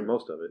we this is covered a-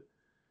 most of it.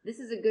 This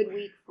is a good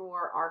week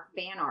for our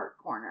fan art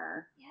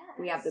corner. Yes.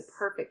 We have the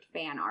perfect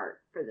fan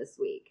art for this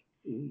week.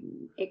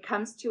 Ooh. It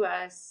comes to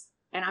us,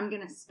 and I'm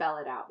going to spell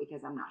it out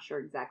because I'm not sure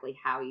exactly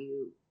how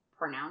you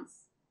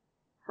pronounce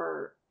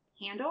her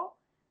handle,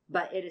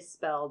 but it is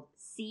spelled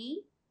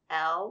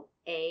CLAR.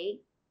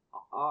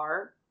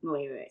 No,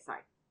 wait,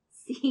 sorry.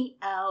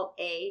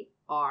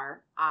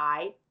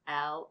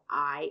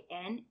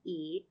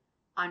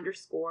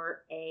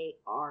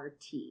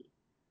 CLARILINE_ART.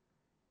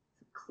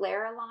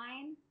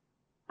 Claraline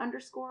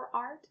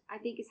 _art, I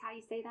think is how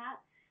you say that.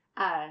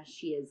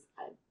 She is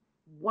a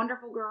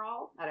wonderful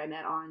girl that I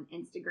met on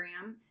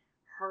Instagram.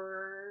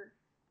 Her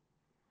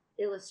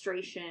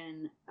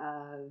illustration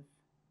of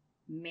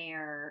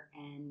Mare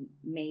and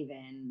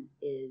Maven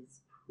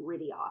is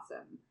pretty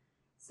awesome.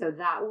 So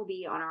that will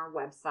be on our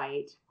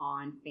website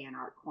on Fan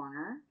Art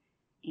Corner,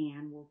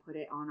 and we'll put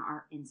it on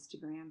our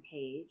Instagram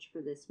page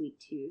for this week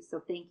too. So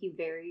thank you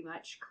very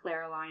much,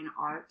 Claraline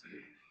Art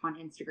on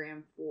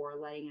Instagram, for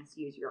letting us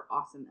use your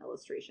awesome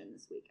illustration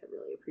this week. I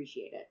really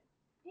appreciate it.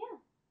 Yeah.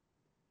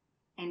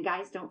 And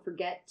guys, don't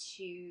forget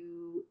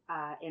to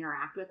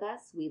interact with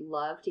us. We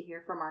love to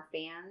hear from our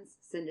fans.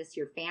 Send us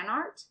your fan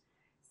art.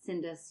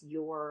 Send us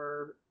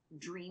your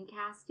dream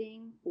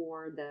casting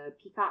for the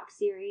Peacock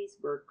series.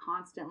 We're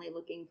constantly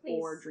looking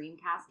for Please. dream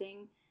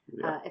casting.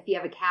 Yeah, If you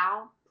have a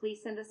cow,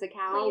 please send us a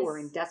cow. Please. We're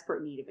in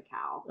desperate need of a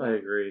cow. I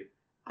agree.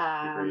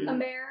 Um, A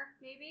mare,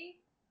 maybe?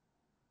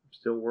 I'm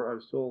still.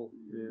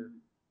 Yeah.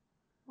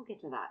 We'll get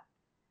to that.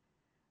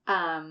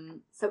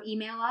 So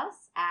email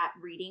us at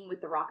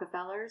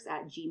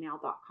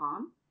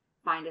readingwiththerockefellers@gmail.com.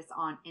 Find us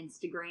on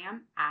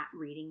Instagram at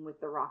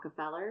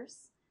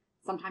readingwiththerockefellers.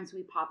 Sometimes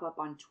we pop up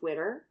on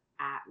Twitter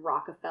at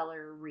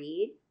Rockefeller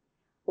Read,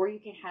 or you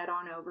can head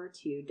on over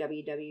to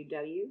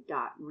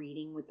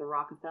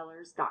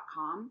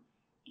www.readingwiththerockefellers.com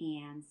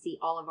and see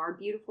all of our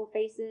beautiful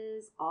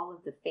faces, all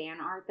of the fan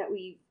art that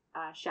we've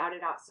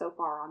shouted out so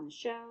far on the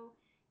show.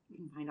 You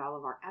can find all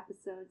of our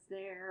episodes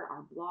there,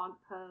 our blog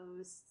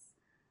posts,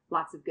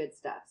 lots of good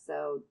stuff.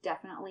 So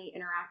definitely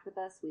interact with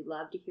us. We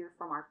love to hear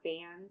from our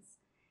fans.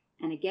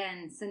 And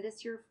again, send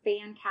us your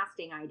fan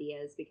casting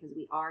ideas because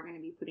we are going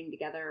to be putting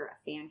together a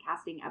fan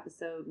casting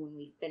episode when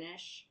we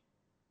finish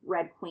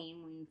Red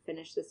Queen. When we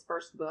finish this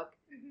first book,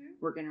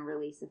 we're going to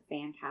release a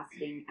fan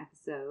casting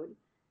episode.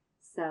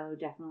 So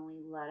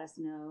definitely let us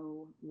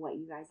know what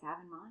you guys have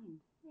in mind.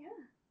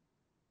 Yeah.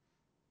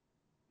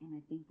 And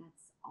I think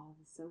that's all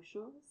the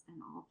socials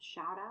and all the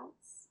shout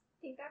outs.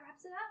 Think that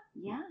wraps it up?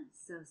 Yeah.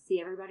 So see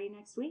everybody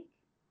next week.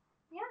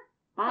 Yeah.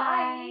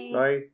 Bye. Bye. Bye.